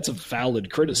like, yeah, that's a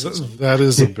valid criticism. That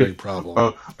is a big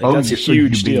problem. That's a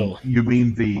huge deal. You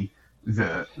mean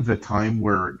the time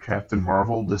where Captain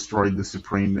Marvel destroyed the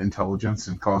Supreme Intelligence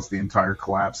and caused the entire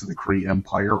collapse of the Kree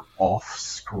Empire off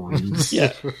screen?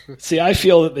 Yeah. See, I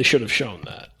feel that they should have shown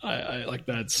that. I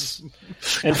that's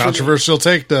and Controversial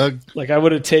take, Doug. I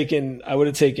would have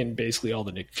taken basically all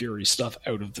the Nick Fury stuff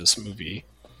out of this movie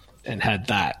and had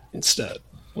that instead.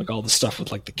 All the stuff with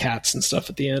the cats and stuff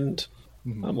at the end.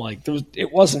 Mm-hmm. I'm like,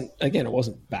 it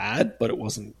wasn't bad, but there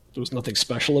was nothing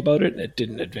special about it, and it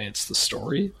didn't advance the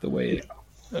story the way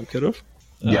it could have.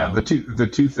 Yeah, the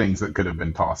two things that could have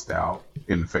been tossed out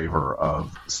in favor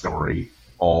of story,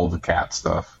 all the cat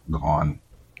stuff gone,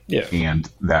 yeah, and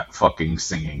that fucking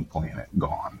singing planet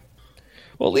gone.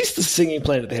 Well, at least the singing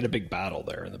planet, they had a big battle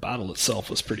there, and the battle itself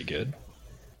was pretty good.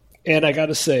 And I got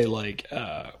to say,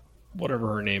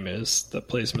 whatever her name is that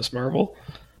plays Miss Marvel,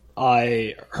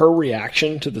 her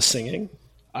reaction to the singing,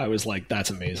 I was like, that's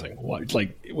amazing.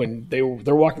 When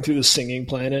they're walking through the singing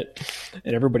planet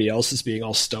and everybody else is being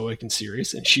all stoic and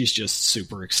serious and she's just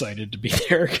super excited to be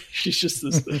there. She's just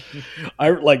this I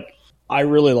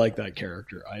really like that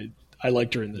character. I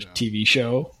liked her in the TV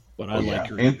show, but I like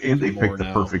her and they picked the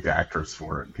now. Perfect actress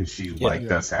for it because she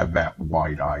does have that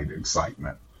wide-eyed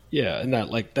excitement. Yeah, and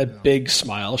that big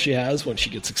smile she has when she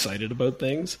gets excited about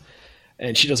things.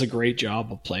 And she does a great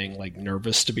job of playing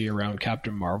nervous to be around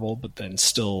Captain Marvel, but then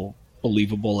still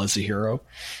believable as a hero.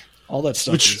 All that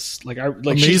stuff is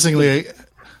amazingly.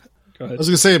 Go ahead. I was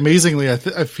going to say amazingly. I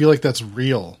feel like that's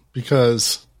real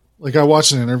because I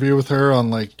watched an interview with her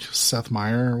on Seth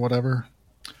Meyers or whatever,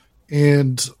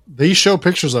 and they show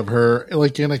pictures of her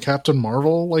in a Captain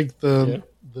Marvel, the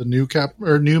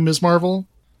new Ms. Marvel,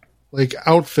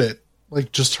 outfit,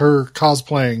 just her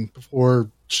cosplaying before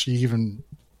she even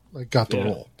like got the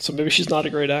role. So maybe she's not a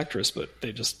great actress, but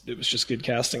it was just good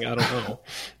casting. I don't know.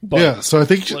 But, so I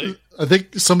think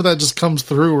some of that just comes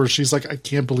through where she's like, I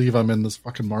can't believe I'm in this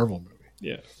fucking Marvel movie.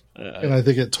 Yeah, and I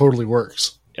think it totally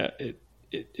works. Yeah,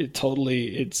 it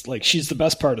totally. It's like she's the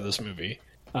best part of this movie.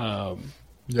 I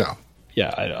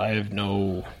have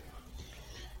no.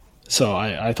 So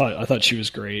I thought she was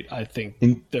great. I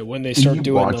think that when they start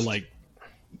doing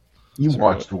you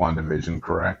watched WandaVision,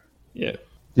 correct? Yeah.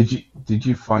 Did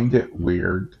you find it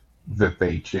weird that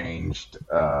they changed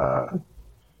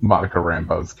Monica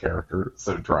Rambeau's character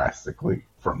so drastically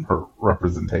from her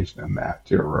representation in that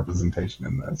to her representation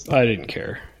in this? I didn't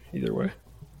care either way.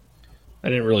 I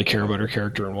didn't really care about her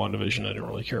character in WandaVision. I didn't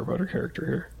really care about her character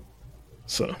here.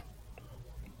 So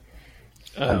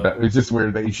it's just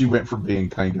weird that she went from being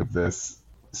kind of this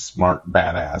smart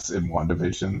badass in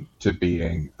WandaVision to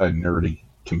being a nerdy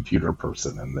computer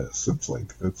person in this. It's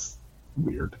like, that's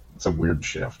weird. It's a weird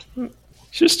shift.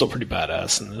 She's still pretty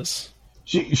badass in this.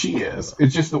 She is.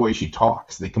 It's just the way she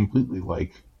talks. They completely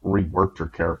reworked her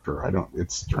character.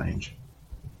 It's strange.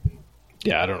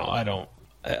 Yeah, I don't know.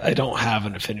 I don't have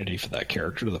an affinity for that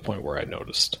character to the point where I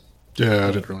noticed. Yeah,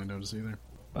 I didn't really notice either.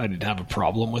 I didn't have a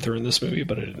problem with her in this movie,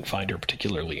 but I didn't find her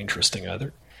particularly interesting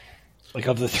either. Like,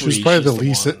 of the three, she's probably the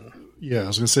least. One. Yeah, I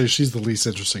was gonna say she's the least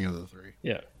interesting of the three.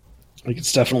 Yeah, like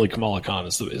it's definitely Kamala Khan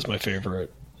is my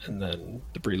favorite, and then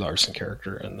the Brie Larson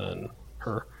character, and then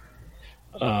her.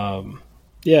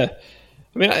 Yeah,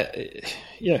 I mean,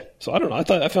 So I don't know.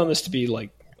 I found this to be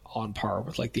like on par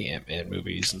with like the Ant-Man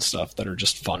movies and stuff that are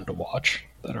just fun to watch.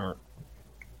 That aren't,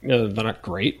 they're not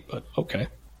great, but okay.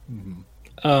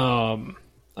 Mm-hmm.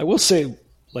 I will say,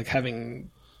 like,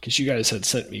 because you guys had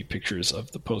sent me pictures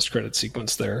of the post-credit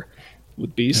sequence there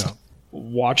with Beast. Yeah.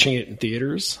 Watching it in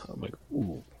theaters, I'm like,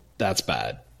 ooh, that's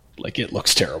bad. Like, it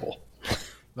looks terrible.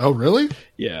 Oh, really?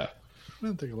 Yeah. I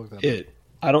didn't think it looked that bad.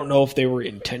 I don't know if they were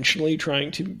intentionally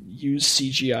trying to use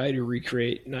CGI to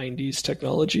recreate 90s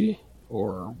technology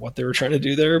or what they were trying to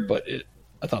do there, but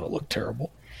I thought it looked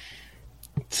terrible.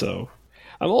 So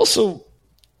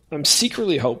I'm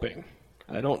secretly hoping,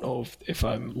 I don't know if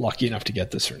I'm lucky enough to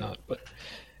get this or not, but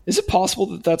is it possible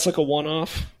that that's like a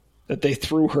one-off? That they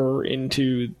threw her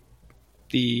into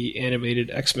the animated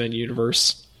X-Men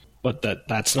universe, but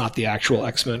that's not the actual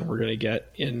X-Men we're going to get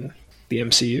in the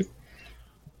MCU?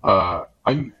 I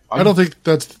don't think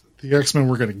that's the X-Men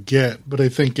we're going to get, but I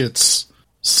think it's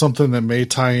something that may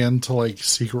tie into like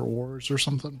Secret Wars or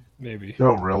something. Maybe.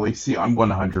 Oh, really? See, I'm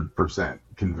 100%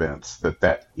 convinced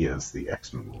that is the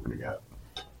X-Men we're going to get.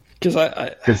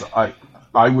 Because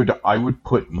I would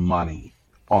put money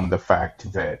on the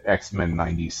fact that X-Men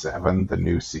 97, the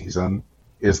new season,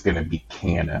 is going to be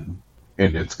canon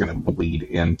and it's going to bleed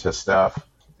into stuff.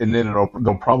 And then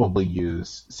they'll probably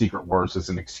use Secret Wars as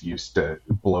an excuse to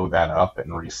blow that up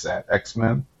and reset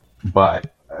X-Men.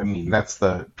 But, I mean, that's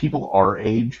the people our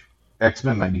age.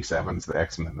 X-Men 97 is the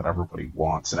X-Men that everybody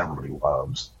wants and everybody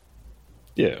loves.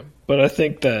 Yeah, but I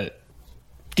think that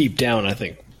deep down, I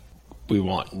think we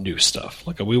want new stuff.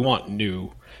 Like, we want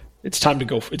new. It's time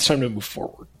to move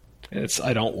forward. And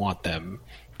I don't want them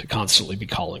to constantly be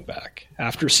calling back.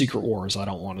 After Secret Wars, I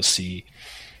don't want to see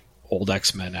old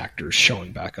X-Men actors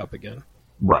showing back up again.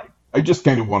 Right. I just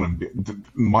kind of want to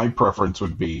my preference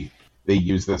would be they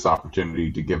use this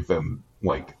opportunity to give them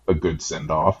like a good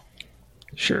send-off.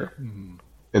 Sure. And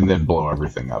then blow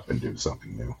everything up and do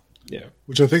something new. Yeah.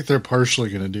 Which I think they're partially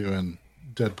going to do in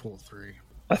Deadpool 3.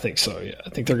 I think so, yeah. I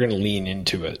think they're going to lean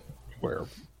into it.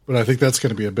 But I think that's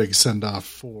going to be a big send-off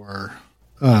for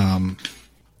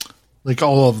like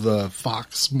all of the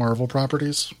Fox Marvel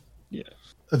properties. Yeah.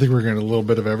 I think we're getting a little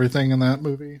bit of everything in that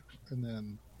movie. And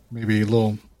then maybe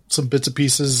some bits and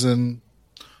pieces in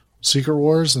Secret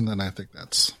Wars. And then I think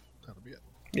that'll be it.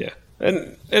 Yeah.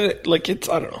 And it's,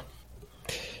 I don't know.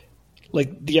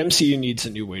 Like, the MCU needs a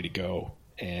new way to go.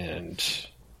 And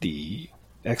the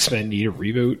X-Men need a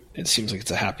reboot. It seems like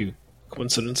it's a happy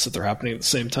coincidence that they're happening at the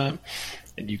same time.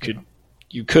 And you could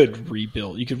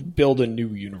build a new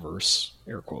universe,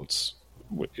 air quotes,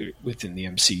 within the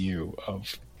MCU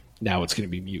of now it's going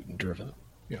to be mutant driven.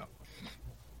 Yeah.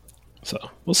 So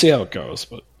we'll see how it goes,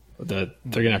 but they're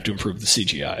going to have to improve the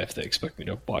CGI if they expect me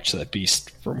to watch that beast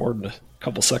for more than a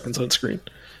couple seconds on screen.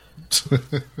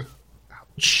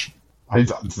 Ouch.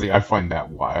 I find that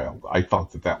wild. I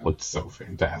thought that looked so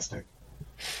fantastic.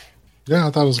 Yeah,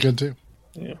 I thought it was good too.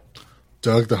 Yeah.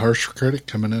 Doug, the harsh critic,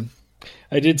 coming in.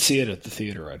 I did see it at the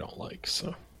theater. I don't like,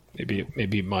 so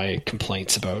maybe my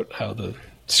complaints about how the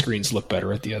screens look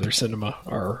better at the other cinema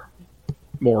are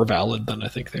more valid than I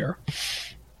think they are.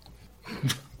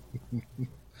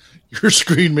 Your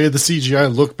screen made the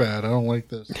CGI look bad. I don't like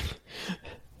this.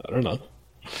 I don't know.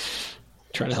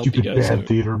 Trying to help Stupid you guys bad out.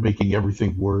 theater making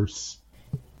everything worse.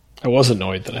 I was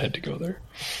annoyed that I had to go there.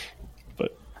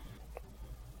 But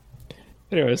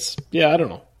anyways, yeah, I don't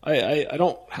know. I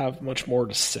don't have much more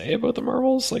to say about the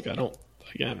Marvels. Like,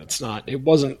 it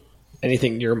wasn't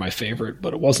anything near my favorite,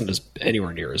 but it wasn't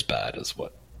anywhere near as bad as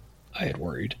what I had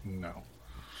worried. No.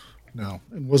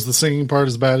 And was the singing part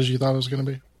as bad as you thought it was going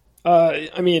to be?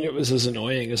 I mean, it was as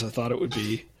annoying as I thought it would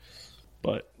be,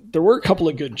 but there were a couple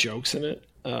of good jokes in it.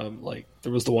 Like,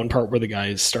 there was the one part where the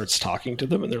guy starts talking to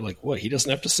them, and they're like, "What? He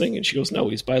doesn't have to sing?" And she goes, "No,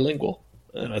 he's bilingual."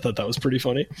 And I thought that was pretty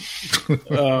funny.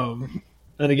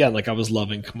 And again, like, I was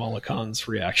loving Kamala Khan's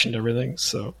reaction to everything,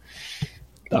 so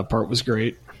that part was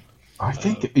great. I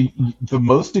think the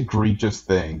most egregious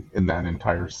thing in that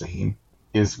entire scene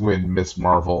is when Miss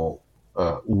Marvel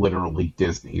literally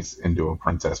Disney's into a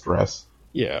princess dress.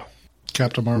 Yeah.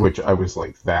 Captain Marvel. Which I was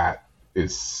like, that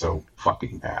is so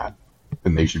fucking bad.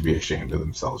 And they should be ashamed of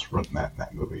themselves for putting that in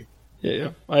that movie. Yeah.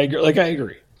 I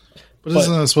agree. But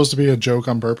isn't that supposed to be a joke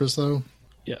on purpose, though?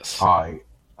 Yes.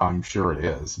 I'm sure it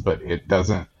is, but it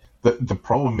doesn't. The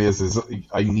problem is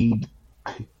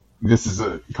this is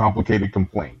a complicated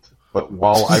complaint. But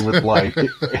while I would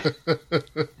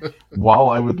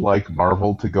like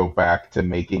Marvel to go back to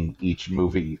making each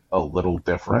movie a little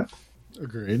different.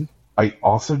 Agreed. I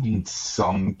also need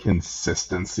some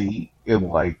consistency in,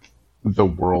 like, the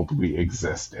world we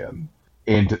exist in.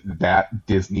 And that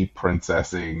Disney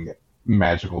princessing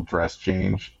magical dress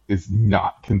change is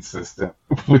not consistent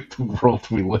with the world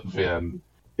we live in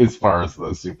as far as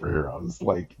those superheroes.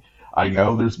 Like, I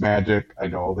know there's magic, I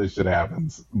know all this shit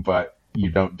happens, but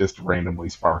you don't just randomly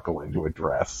sparkle into a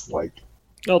dress. Like,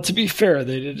 well, to be fair,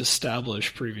 they did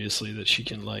establish previously that she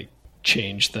can, like,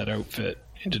 change that outfit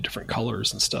into different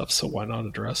colors and stuff, so why not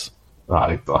a dress?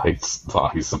 I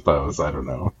suppose. I don't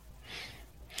know.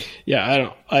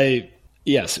 Yeah,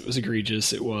 yes, it was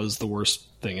egregious. It was the worst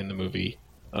thing in the movie.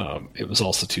 It was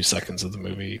also 2 seconds of the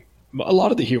movie. A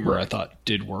lot of the humor I thought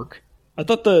did work. I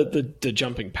thought the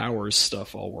jumping powers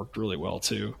stuff all worked really well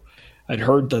too. I'd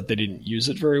heard that they didn't use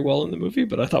it very well in the movie,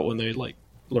 but I thought when they, like,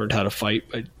 learned how to fight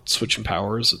by switching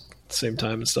powers at the same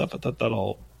time and stuff, I thought that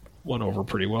all went over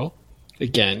pretty well.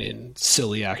 Again, in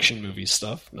silly action movie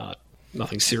stuff,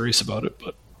 nothing serious about it,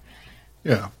 but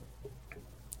yeah,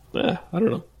 I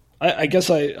don't know. I guess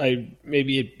I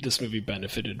maybe this movie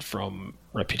benefited from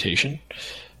Reputation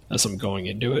as I'm going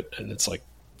into it, and it's like,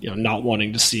 not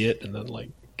wanting to see it and then, like,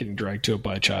 getting dragged to it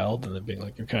by a child and then being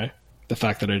like, okay, the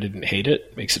fact that I didn't hate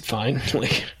it makes it fine.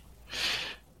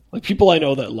 like people I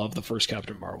know that love the first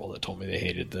Captain Marvel that told me they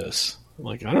hated this. I'm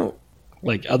like, I don't,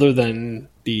 like, other than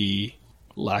the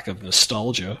lack of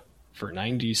nostalgia for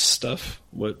 90s stuff,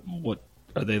 what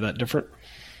are they that different?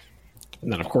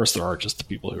 And then, of course, there are just the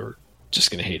people who are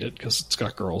just going to hate it because it's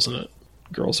got girls in it.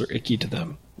 Girls are icky to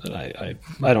them. And I'm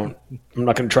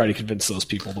not going to try to convince those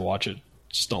people to watch it.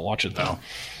 Just don't watch it, though. No.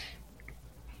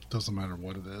 Doesn't matter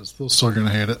what it is. They're still going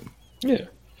to hate it. Yeah.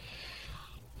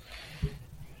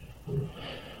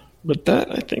 But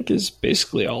that, I think, is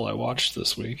basically all I watched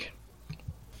this week.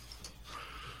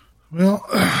 Well,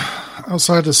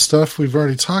 outside of stuff we've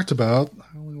already talked about,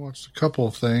 I only watched a couple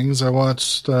of things. I went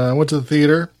to the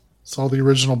theater, saw the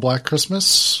original Black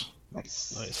Christmas.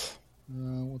 Nice.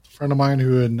 With a friend of mine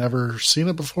who had never seen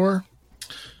it before.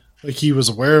 Like, he was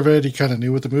aware of it. He kind of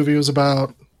knew what the movie was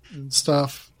about and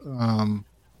stuff. On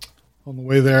the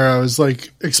way there, I was,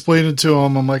 like, explaining to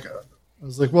him. I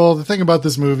was like, well, the thing about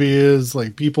this movie is,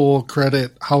 like, people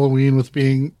credit Halloween with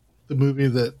being the movie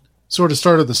that sort of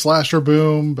started the slasher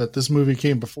boom, but this movie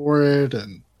came before it,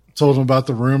 and told him about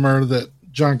the rumor that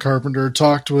John Carpenter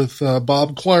talked with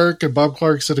Bob Clark, and Bob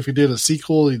Clark said if he did a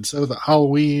sequel, he'd set it at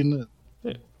Halloween.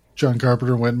 Yeah. John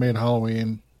Carpenter went and made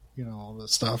Halloween, all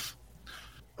this stuff.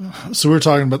 So we were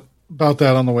talking about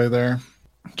that on the way there.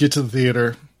 Get to the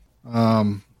theater.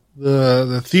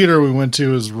 The theater we went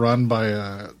to is run by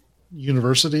a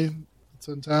university that's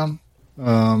in town.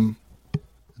 And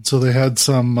so they had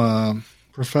some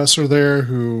professor there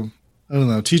who, I don't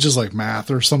know, teaches like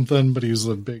math or something, but he's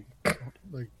a big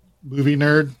like movie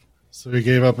nerd. So he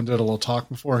gave up and did a little talk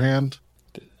beforehand.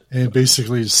 And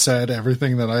basically said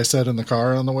everything that I said in the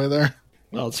car on the way there.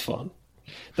 Well, it's fun.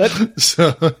 That's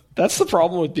the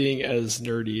problem with being as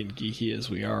nerdy and geeky as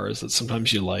we are, is that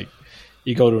sometimes you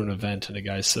go to an event and a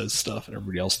guy says stuff and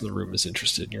everybody else in the room is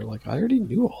interested, and you're like, I already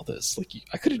knew all this. Like,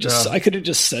 I could have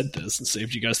just said this and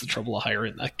saved you guys the trouble of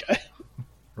hiring that guy.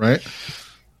 Right?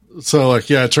 So, I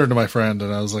turned to my friend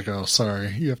and I was like, oh, sorry,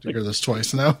 you have to hear this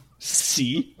twice now.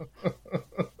 See?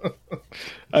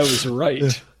 I was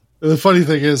right. And the funny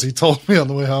thing is, he told me on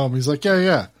the way home, he's like,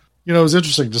 yeah. You know, it was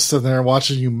interesting just sitting there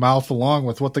watching you mouth along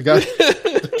with what the guy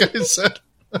said.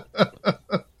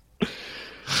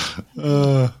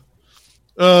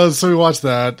 So we watched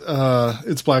that.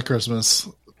 It's Black Christmas.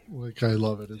 Like, I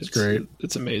love it. It's great.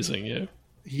 It's amazing, yeah.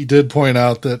 He did point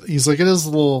out that he's like, it's a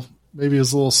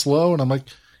little slow. And I'm like,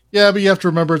 yeah, but you have to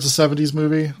remember it's a 70s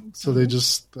movie. So that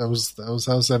was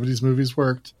how 70s movies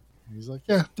worked. And he's like,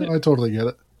 yeah, I totally get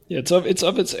it. Yeah, it's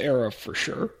of its era for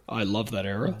sure. I love that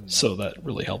era, so that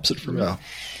really helps it for me. Yeah.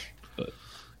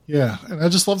 Yeah, and I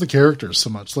just love the characters so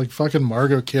much. Like fucking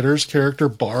Margot Kidder's character,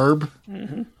 Barb,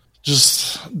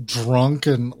 just drunk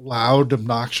and loud,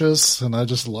 obnoxious, and I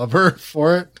just love her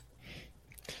for it.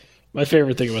 My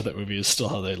favorite thing about that movie is still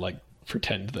how they like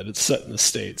pretend that it's set in the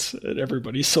States and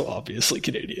everybody's so obviously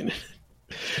Canadian.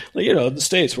 Like, you know, the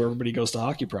States where everybody goes to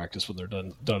hockey practice when they're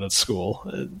done at school,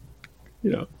 and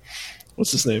you know,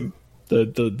 what's his name?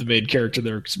 The main character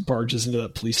there barges into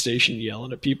that police station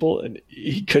yelling at people, and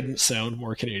he couldn't sound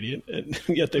more Canadian, and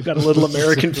yet they've got a little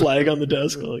American flag on the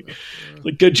desk. Like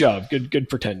good job, good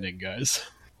pretending, guys.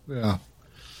 Yeah.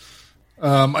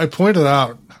 I pointed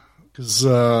out because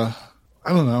I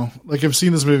don't know, like I've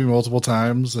seen this movie multiple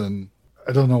times, and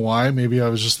I don't know why. Maybe I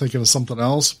was just thinking of something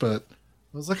else, but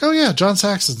I was like, oh yeah, John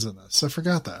Saxon's in this. I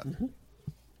forgot that,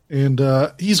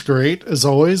 and he's great as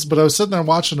always. But I was sitting there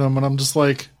watching him, and I'm just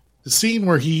like. The scene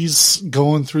where he's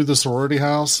going through the sorority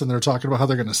house and they're talking about how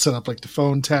they're going to set up like the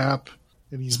phone tap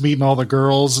and he's meeting all the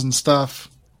girls and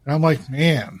stuff. And I'm like,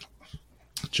 man,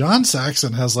 John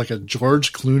Saxon has like a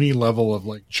George Clooney level of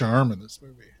like charm in this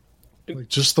movie. Like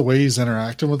just the way he's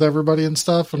interacting with everybody and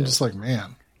stuff. I'm just like,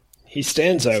 man. He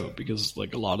stands out because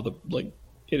like a lot of the, like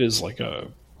it is like a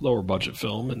lower budget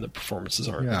film and the performances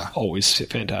aren't always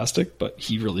fantastic, but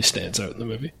he really stands out in the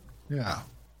movie. Yeah.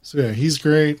 So yeah, he's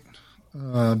great.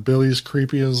 Billy's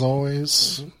creepy as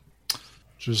always.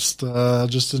 Just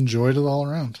enjoyed it all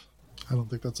around. I don't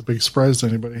think that's a big surprise to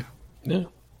anybody. Yeah,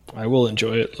 I will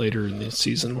enjoy it later in the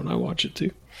season when I watch it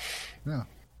too. Yeah,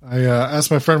 I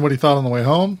asked my friend what he thought on the way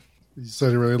home. He said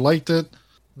he really liked it.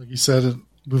 Like he said, it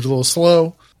moved a little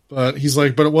slow, but he's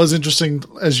like, but it was interesting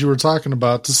as you were talking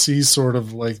about to see sort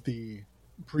of like the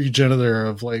progenitor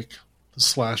of like the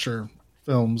slasher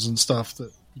films and stuff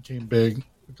that became big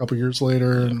a couple years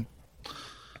later and.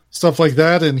 Stuff like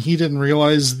that, and he didn't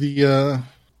realize that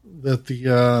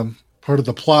the part of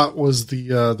the plot was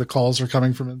the calls are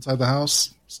coming from inside the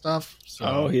house stuff.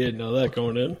 So, he didn't know that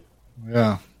going in.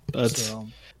 Yeah,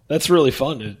 that's really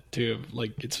fun to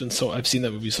like. It's been so I've seen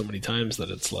that movie so many times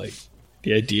that it's like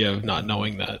the idea of not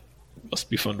knowing that must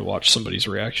be fun to watch somebody's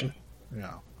reaction.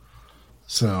 Yeah.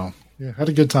 So yeah, had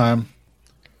a good time.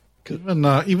 Even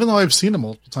though I've seen it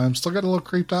multiple times, still got a little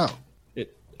creeped out.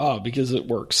 Because it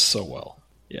works so well.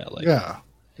 Yeah,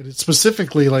 and it's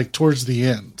specifically like towards the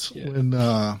end when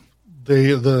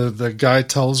the guy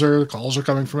tells her the calls are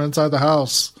coming from inside the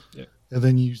house, and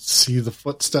then you see the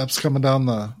footsteps coming down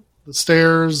the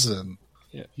stairs, and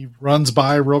he runs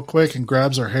by real quick and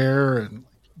grabs her hair and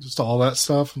just all that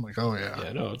stuff. I'm like, oh yeah,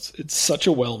 yeah, no, it's such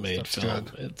a well made film.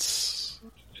 Good.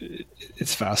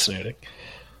 It's fascinating.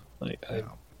 Like I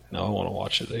want to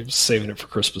watch it. I was saving it for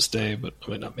Christmas Day, but I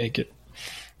might not make it.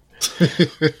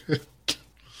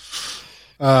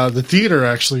 The theater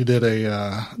actually did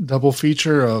a double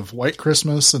feature of White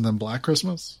Christmas and then Black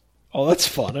Christmas. Oh, that's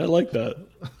fun. I like that.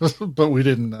 But we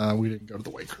didn't go to the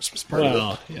White Christmas part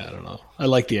of it. Yeah, I don't know. I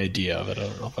like the idea of it. I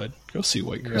don't know if I'd go see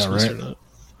White Christmas or not.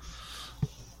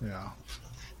 Yeah.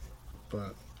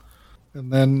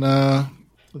 And then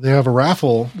they have a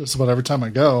raffle. This is about every time I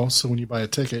go. So when you buy a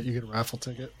ticket, you get a raffle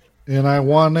ticket. And I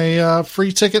won a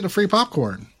free ticket to free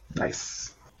popcorn. Nice.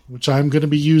 Which I'm going to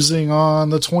be using on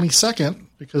the 22nd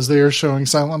because they are showing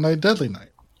Silent Night, Deadly Night.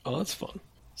 Oh, that's fun.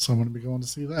 So I'm going to be going to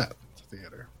see that at the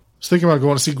theater. I was thinking about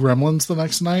going to see Gremlins the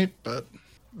next night, but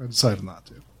I decided not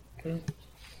to.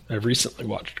 I've recently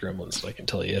watched Gremlins, and I can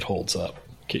tell you it holds up,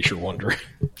 in case you're wondering.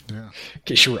 Yeah. In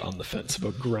case you were on the fence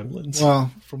about Gremlins.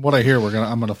 Well, from what I hear,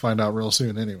 I'm going to find out real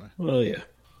soon anyway. Well, yeah.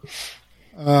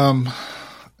 And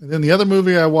then the other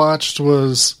movie I watched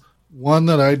was one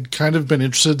that I'd kind of been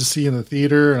interested to see in the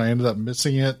theater, and I ended up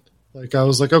missing it. Like, I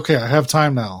was like, okay, I have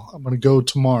time now. I'm going to go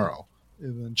tomorrow.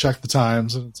 And then check the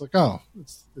times, and it's like, oh,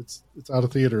 it's out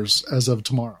of theaters as of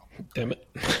tomorrow. Damn it.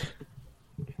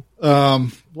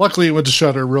 Luckily, it went to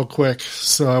Shudder real quick,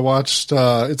 so I watched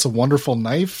It's a Wonderful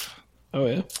Knife. Oh,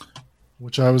 yeah?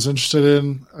 Which I was interested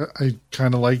in. I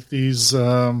kind of like these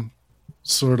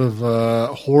sort of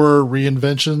horror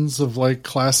reinventions of, like,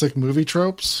 classic movie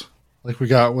tropes. Like we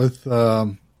got with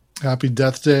Happy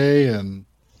Death Day and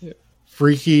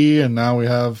Freaky, and now we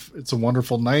have It's a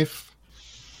Wonderful Knife,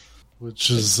 which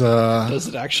is... Does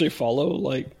it actually follow,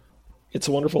 like, It's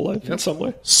a Wonderful Life in some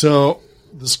way? So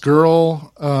this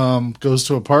girl goes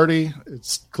to a party.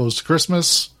 It's close to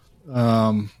Christmas.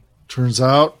 Turns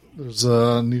out there's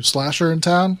a new slasher in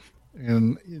town,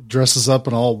 and he dresses up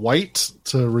in all white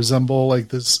to resemble like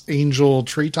this angel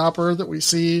tree topper that we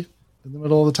see in the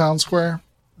middle of the town square.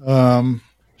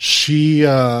 She's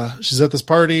at this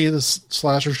party. This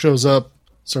slasher shows up,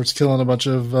 starts killing a bunch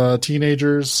of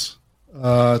teenagers.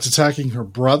 It's attacking her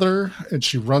brother, and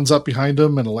she runs up behind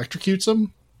him and electrocutes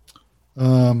him.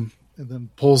 And then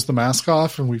pulls the mask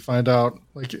off, and we find out,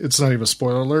 like, it's not even a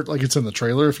spoiler alert, like it's in the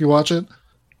trailer if you watch it,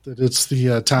 that it's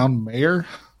the town mayor,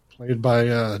 played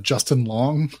by Justin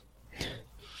Long,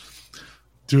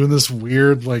 doing this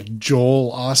weird, like,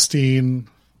 Joel Osteen,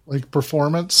 like,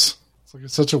 performance. It's like,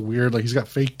 it's such a weird, like, he's got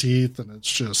fake teeth, and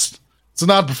it's an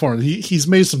odd performance. He's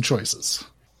made some choices,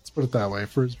 let's put it that way,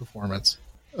 for his performance.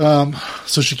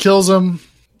 So she kills him,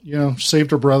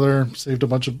 saved her brother, saved a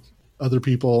bunch of other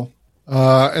people.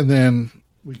 And then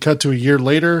we cut to a year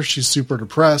later. She's super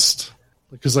depressed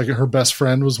because like her best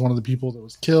friend was one of the people that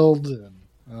was killed.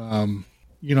 And,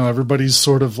 everybody's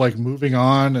sort of like moving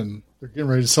on and they're getting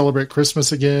ready to celebrate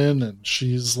Christmas again. And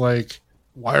she's like,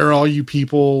 why are all you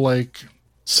people like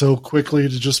so quickly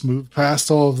to just move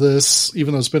past all of this?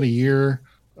 Even though it's been a year,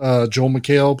 Joel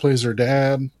McHale plays her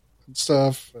dad and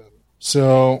stuff.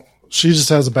 So she just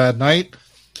has a bad night.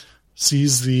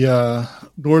 Sees the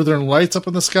northern lights up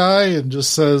in the sky and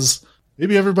just says,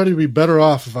 maybe everybody would be better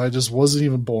off if I just wasn't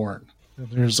even born. And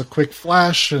there's a quick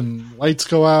flash and lights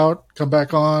go out, come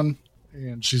back on,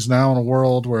 and she's now in a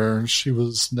world where she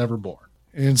was never born.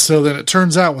 And so then it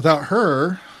turns out without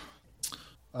her,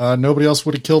 nobody else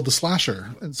would have killed the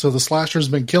slasher. And so the slasher's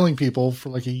been killing people for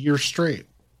like a year straight.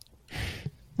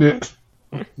 Yeah.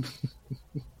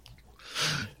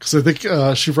 Because I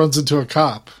think she runs into a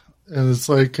cop. And it's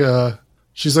like,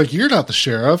 she's like, you're not the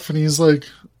sheriff. And he's like,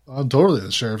 I'm totally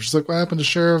the sheriff. She's like, what happened to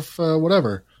Sheriff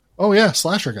whatever? Oh, yeah,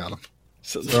 Slasher got him.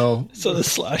 So the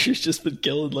Slasher's just been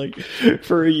killing, like,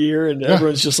 for a year, and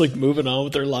everyone's just, like, moving on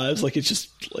with their lives. Like, it's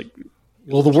just, like,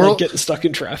 well, the world getting stuck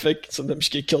in traffic. Sometimes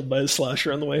you get killed by a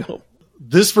Slasher on the way home.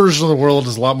 This version of the world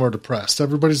is a lot more depressed.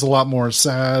 Everybody's a lot more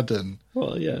sad, and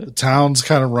the town's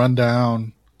kind of run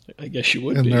down. I guess you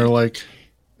would and be. They're like,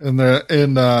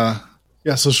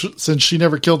 so since she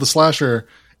never killed the slasher,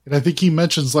 and I think he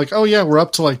mentions like, oh yeah, we're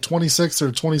up to like 26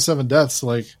 or 27 deaths.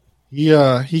 Like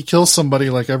he kills somebody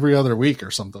like every other week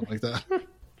or something like that.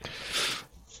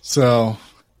 So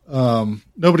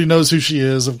nobody knows who she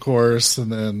is, of course,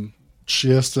 and then she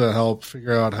has to help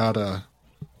figure out how to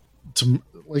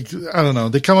like, I don't know.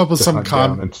 They come up with some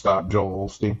and stop Joel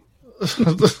Osteen.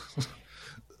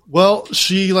 Well,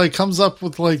 she like comes up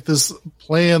with like this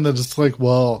plan that it's like,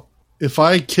 well, if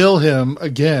I kill him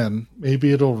again,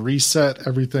 maybe it'll reset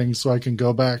everything so I can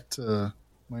go back to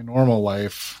my normal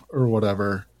life or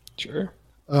whatever. Sure.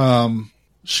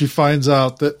 She finds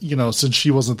out that, since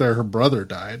she wasn't there, her brother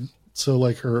died. So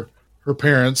like her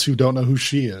parents, who don't know who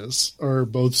she is, are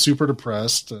both super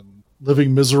depressed and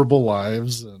living miserable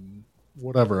lives and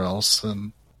whatever else.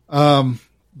 And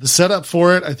the setup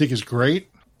for it, I think, is great.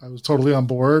 I was totally on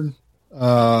board.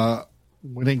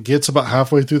 When it gets about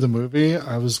halfway through the movie,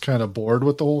 I was kind of bored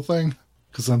with the whole thing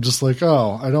because I'm just like,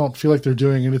 oh, I don't feel like they're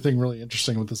doing anything really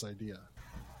interesting with this idea.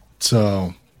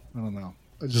 So, I don't know.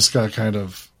 I just got kind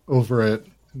of over it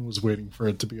and was waiting for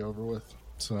it to be over with.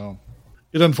 So,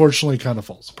 it unfortunately kind of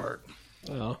falls apart.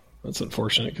 Oh, that's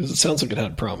unfortunate because it sounds like it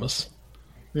had promise.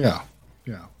 Yeah.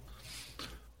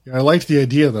 I liked the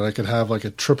idea that I could have like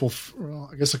a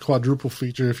quadruple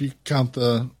feature if you count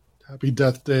the Happy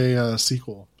Death Day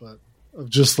sequel, but of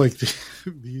just like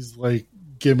these like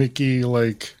gimmicky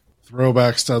like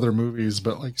throwbacks to other movies,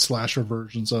 but like slasher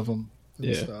versions of them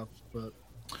and stuff. But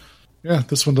yeah,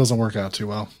 this one doesn't work out too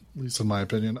well, at least in my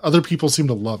opinion. Other people seem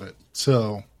to love it,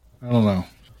 so I don't know.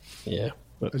 Yeah,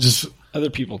 but other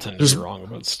people tend to be wrong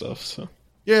about stuff. So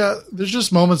yeah, there's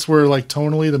just moments where like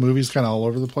tonally the movie's kind of all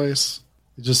over the place.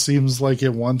 It just seems like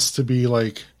it wants to be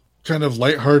like kind of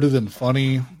lighthearted and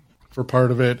funny for part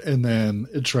of it, and then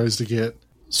it tries to get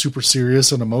super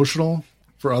serious and emotional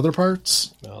for other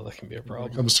parts. No, that can be a problem.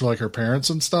 When it comes to like her parents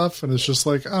and stuff, and it's just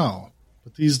like, oh,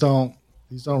 but these don't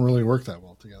really work that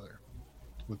well together.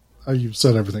 With how you've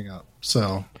set everything up.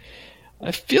 So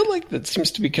I feel like that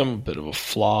seems to become a bit of a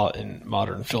flaw in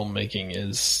modern filmmaking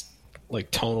is like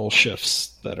tonal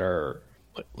shifts that are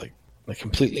like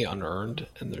completely unearned,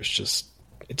 and it's just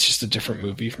a different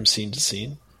movie from scene to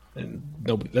scene, and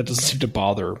that doesn't seem to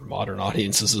bother modern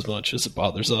audiences as much as it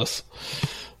bothers us.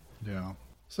 Yeah.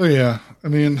 So yeah, I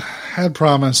mean, had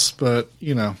promise, but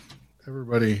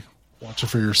everybody watch it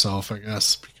for yourself, I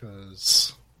guess,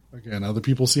 because again, other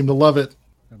people seem to love it,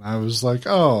 and I was like,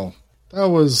 oh, that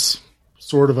was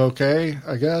sort of okay,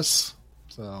 I guess.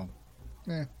 So,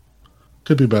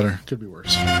 could be better, could be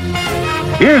worse.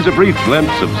 Here's a brief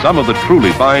glimpse of some of the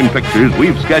truly fine pictures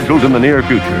we've scheduled in the near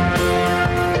future.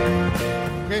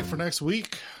 Okay, for next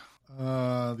week,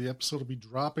 the episode will be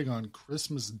dropping on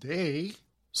Christmas Day.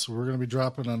 So we're going to be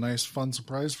dropping a nice, fun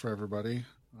surprise for everybody,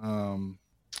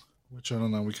 which I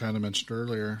don't know. We kind of mentioned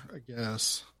earlier, I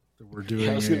guess, that we're doing.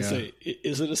 I was going to say,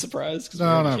 is it a surprise? Because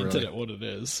no, we not hinted really. at what it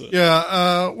is. So.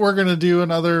 Yeah, we're going to do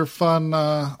another fun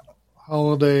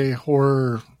holiday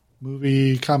horror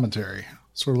movie commentary,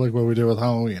 sort of like what we did with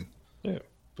Halloween. Yeah,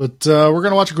 but we're going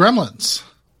to watch Gremlins,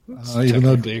 even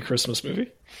though a Christmas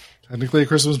movie. Technically a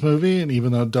Christmas movie, and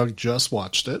even though Doug just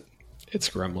watched it, it's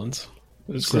Gremlins.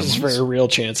 There's a very real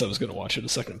chance I was going to watch it a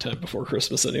second time before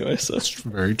Christmas anyway. So that's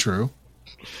very true.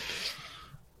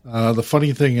 The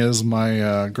funny thing is,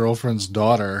 my girlfriend's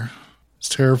daughter is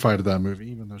terrified of that movie,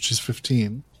 even though she's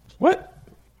 15. What?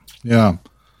 Yeah.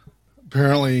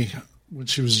 Apparently, when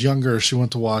she was younger, she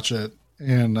went to watch it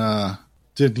and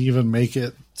didn't even make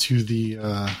it to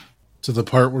the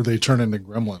part where they turn into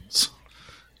gremlins.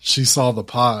 She saw the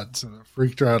pods, and it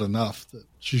freaked her out enough that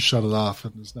she shut it off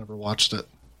and has never watched it.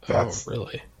 That's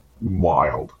really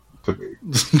wild to me.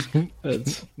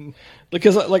 It's,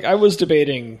 because I was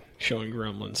debating showing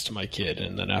Gremlins to my kid,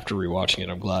 and then after rewatching it,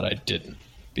 I'm glad I didn't,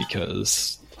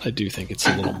 because I do think it's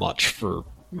a little much for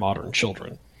modern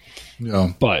children.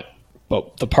 Yeah, but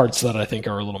the parts that I think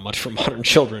are a little much for modern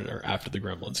children are after the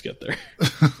Gremlins get there.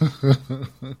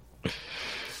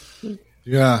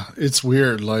 Yeah, it's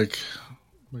weird. Like,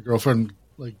 my girlfriend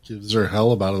gives her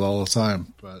hell about it all the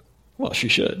time, but. Well, she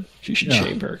should. She should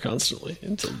shame her constantly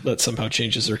until that somehow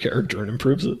changes her character and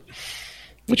improves it,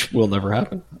 which will never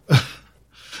happen.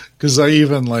 Because I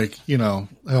even, how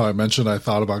I mentioned I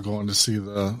thought about going to see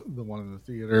the one in the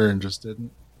theater and just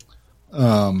didn't.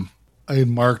 I had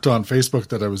marked on Facebook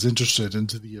that I was interested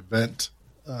into the event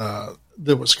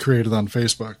that was created on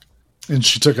Facebook. And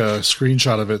she took a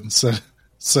screenshot of it and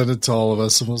sent it to all of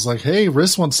us and was like, hey,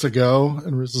 Riz wants to go.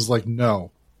 And Riz is like, no.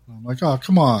 And I'm like, oh,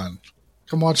 come on.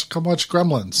 Come watch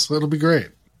Gremlins. It'll be great.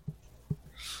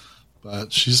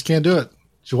 But she just can't do it.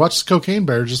 She watches Cocaine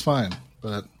Bear just fine.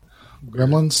 But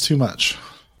Gremlins, too much.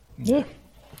 Yeah.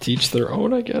 Teach their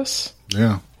own, I guess.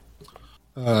 Yeah.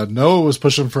 Noah was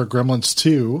pushing for Gremlins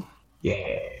 2.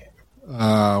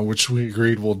 Yeah. Which we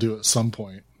agreed we'll do at some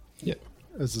point. Yeah.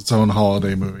 As its own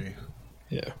holiday movie.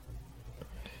 Yeah.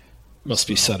 Must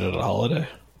be set at a holiday.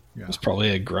 Yeah. There's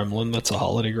probably a gremlin that's a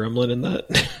holiday gremlin in that.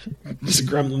 Just a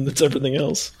gremlin that's everything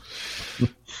else.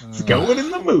 It's going in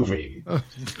the movie. The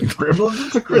gremlin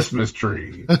is a Christmas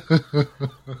tree.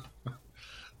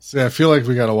 See, I feel like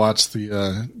we got to watch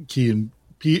the Key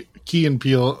and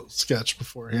Peele sketch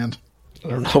beforehand. I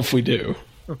don't know if we do.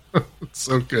 It's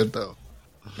so good, though.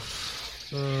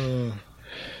 All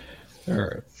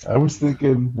right. I was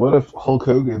thinking, what if Hulk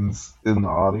Hogan's in the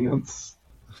audience?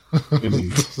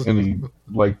 and he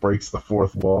breaks the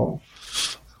fourth wall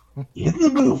in the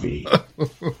movie.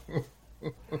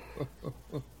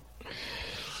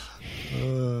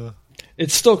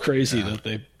 It's still crazy that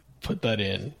they put that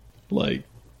in.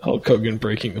 Hulk Hogan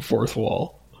breaking the fourth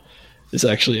wall is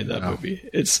actually in that movie.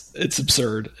 It's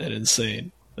absurd and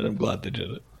insane, and I'm glad they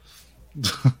did it.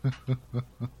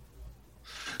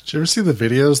 Did you ever see the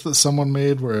videos that someone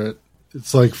made where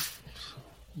it's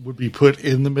would be put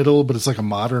in the middle, but it's like a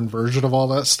modern version of all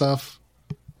that stuff,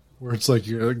 where it's like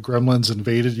your Gremlins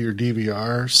invaded your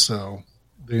DVR, so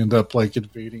they end up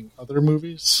invading other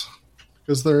movies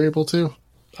because they're able to.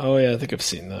 Oh yeah, I think I've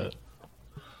seen that.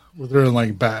 Where they're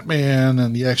in Batman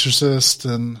and The Exorcist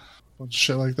and a bunch of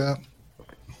shit like that.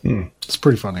 It's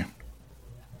pretty funny.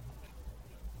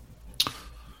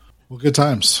 Well, good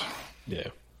times. Yeah.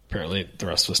 Apparently, the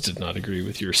rest of us did not agree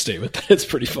with your statement that it's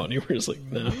pretty funny. We're just like,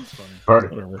 no.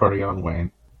 Party on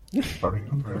Wayne. Party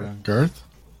on Garth?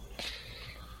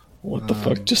 What the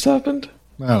fuck just happened?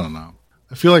 I don't know.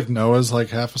 I feel like Noah's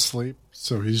half asleep,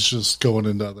 so he's just going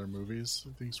into other movies.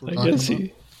 He thinks we're talking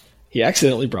about. He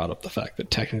accidentally brought up the fact that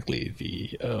technically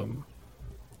the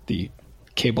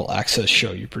cable access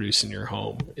show you produce in your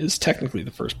home is technically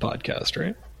the first podcast,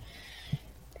 right?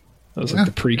 That was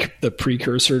the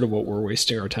precursor to what we're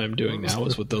wasting our time doing now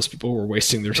is what those people were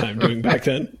wasting their time doing back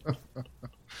then.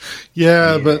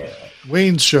 Yeah, but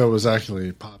Wayne's show was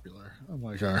actually popular,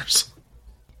 unlike ours.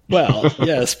 Well,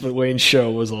 yes, but Wayne's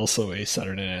show was also a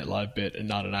Saturday Night Live bit and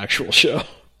not an actual show.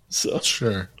 So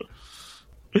sure.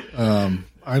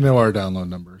 I know our download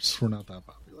numbers. We're not that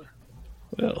popular.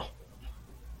 Well,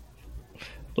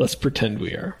 let's pretend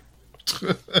we are.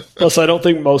 Plus, I don't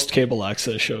think most cable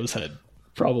access shows had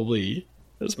probably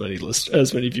as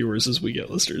many viewers as we get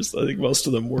listeners. I think most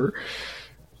of them were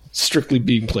strictly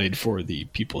being played for the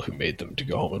people who made them to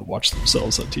go home and watch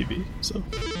themselves on TV. So,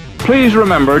 please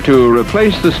remember to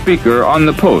replace the speaker on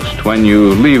the post when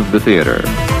you leave the theater.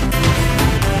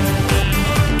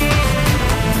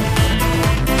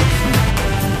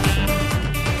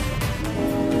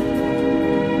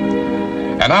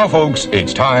 And now, folks,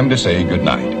 it's time to say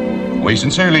goodnight. We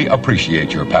sincerely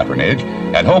appreciate your patronage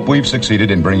and hope we've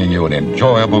succeeded in bringing you an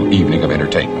enjoyable evening of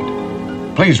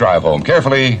entertainment. Please drive home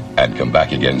carefully and come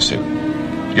back again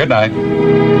soon. Good night.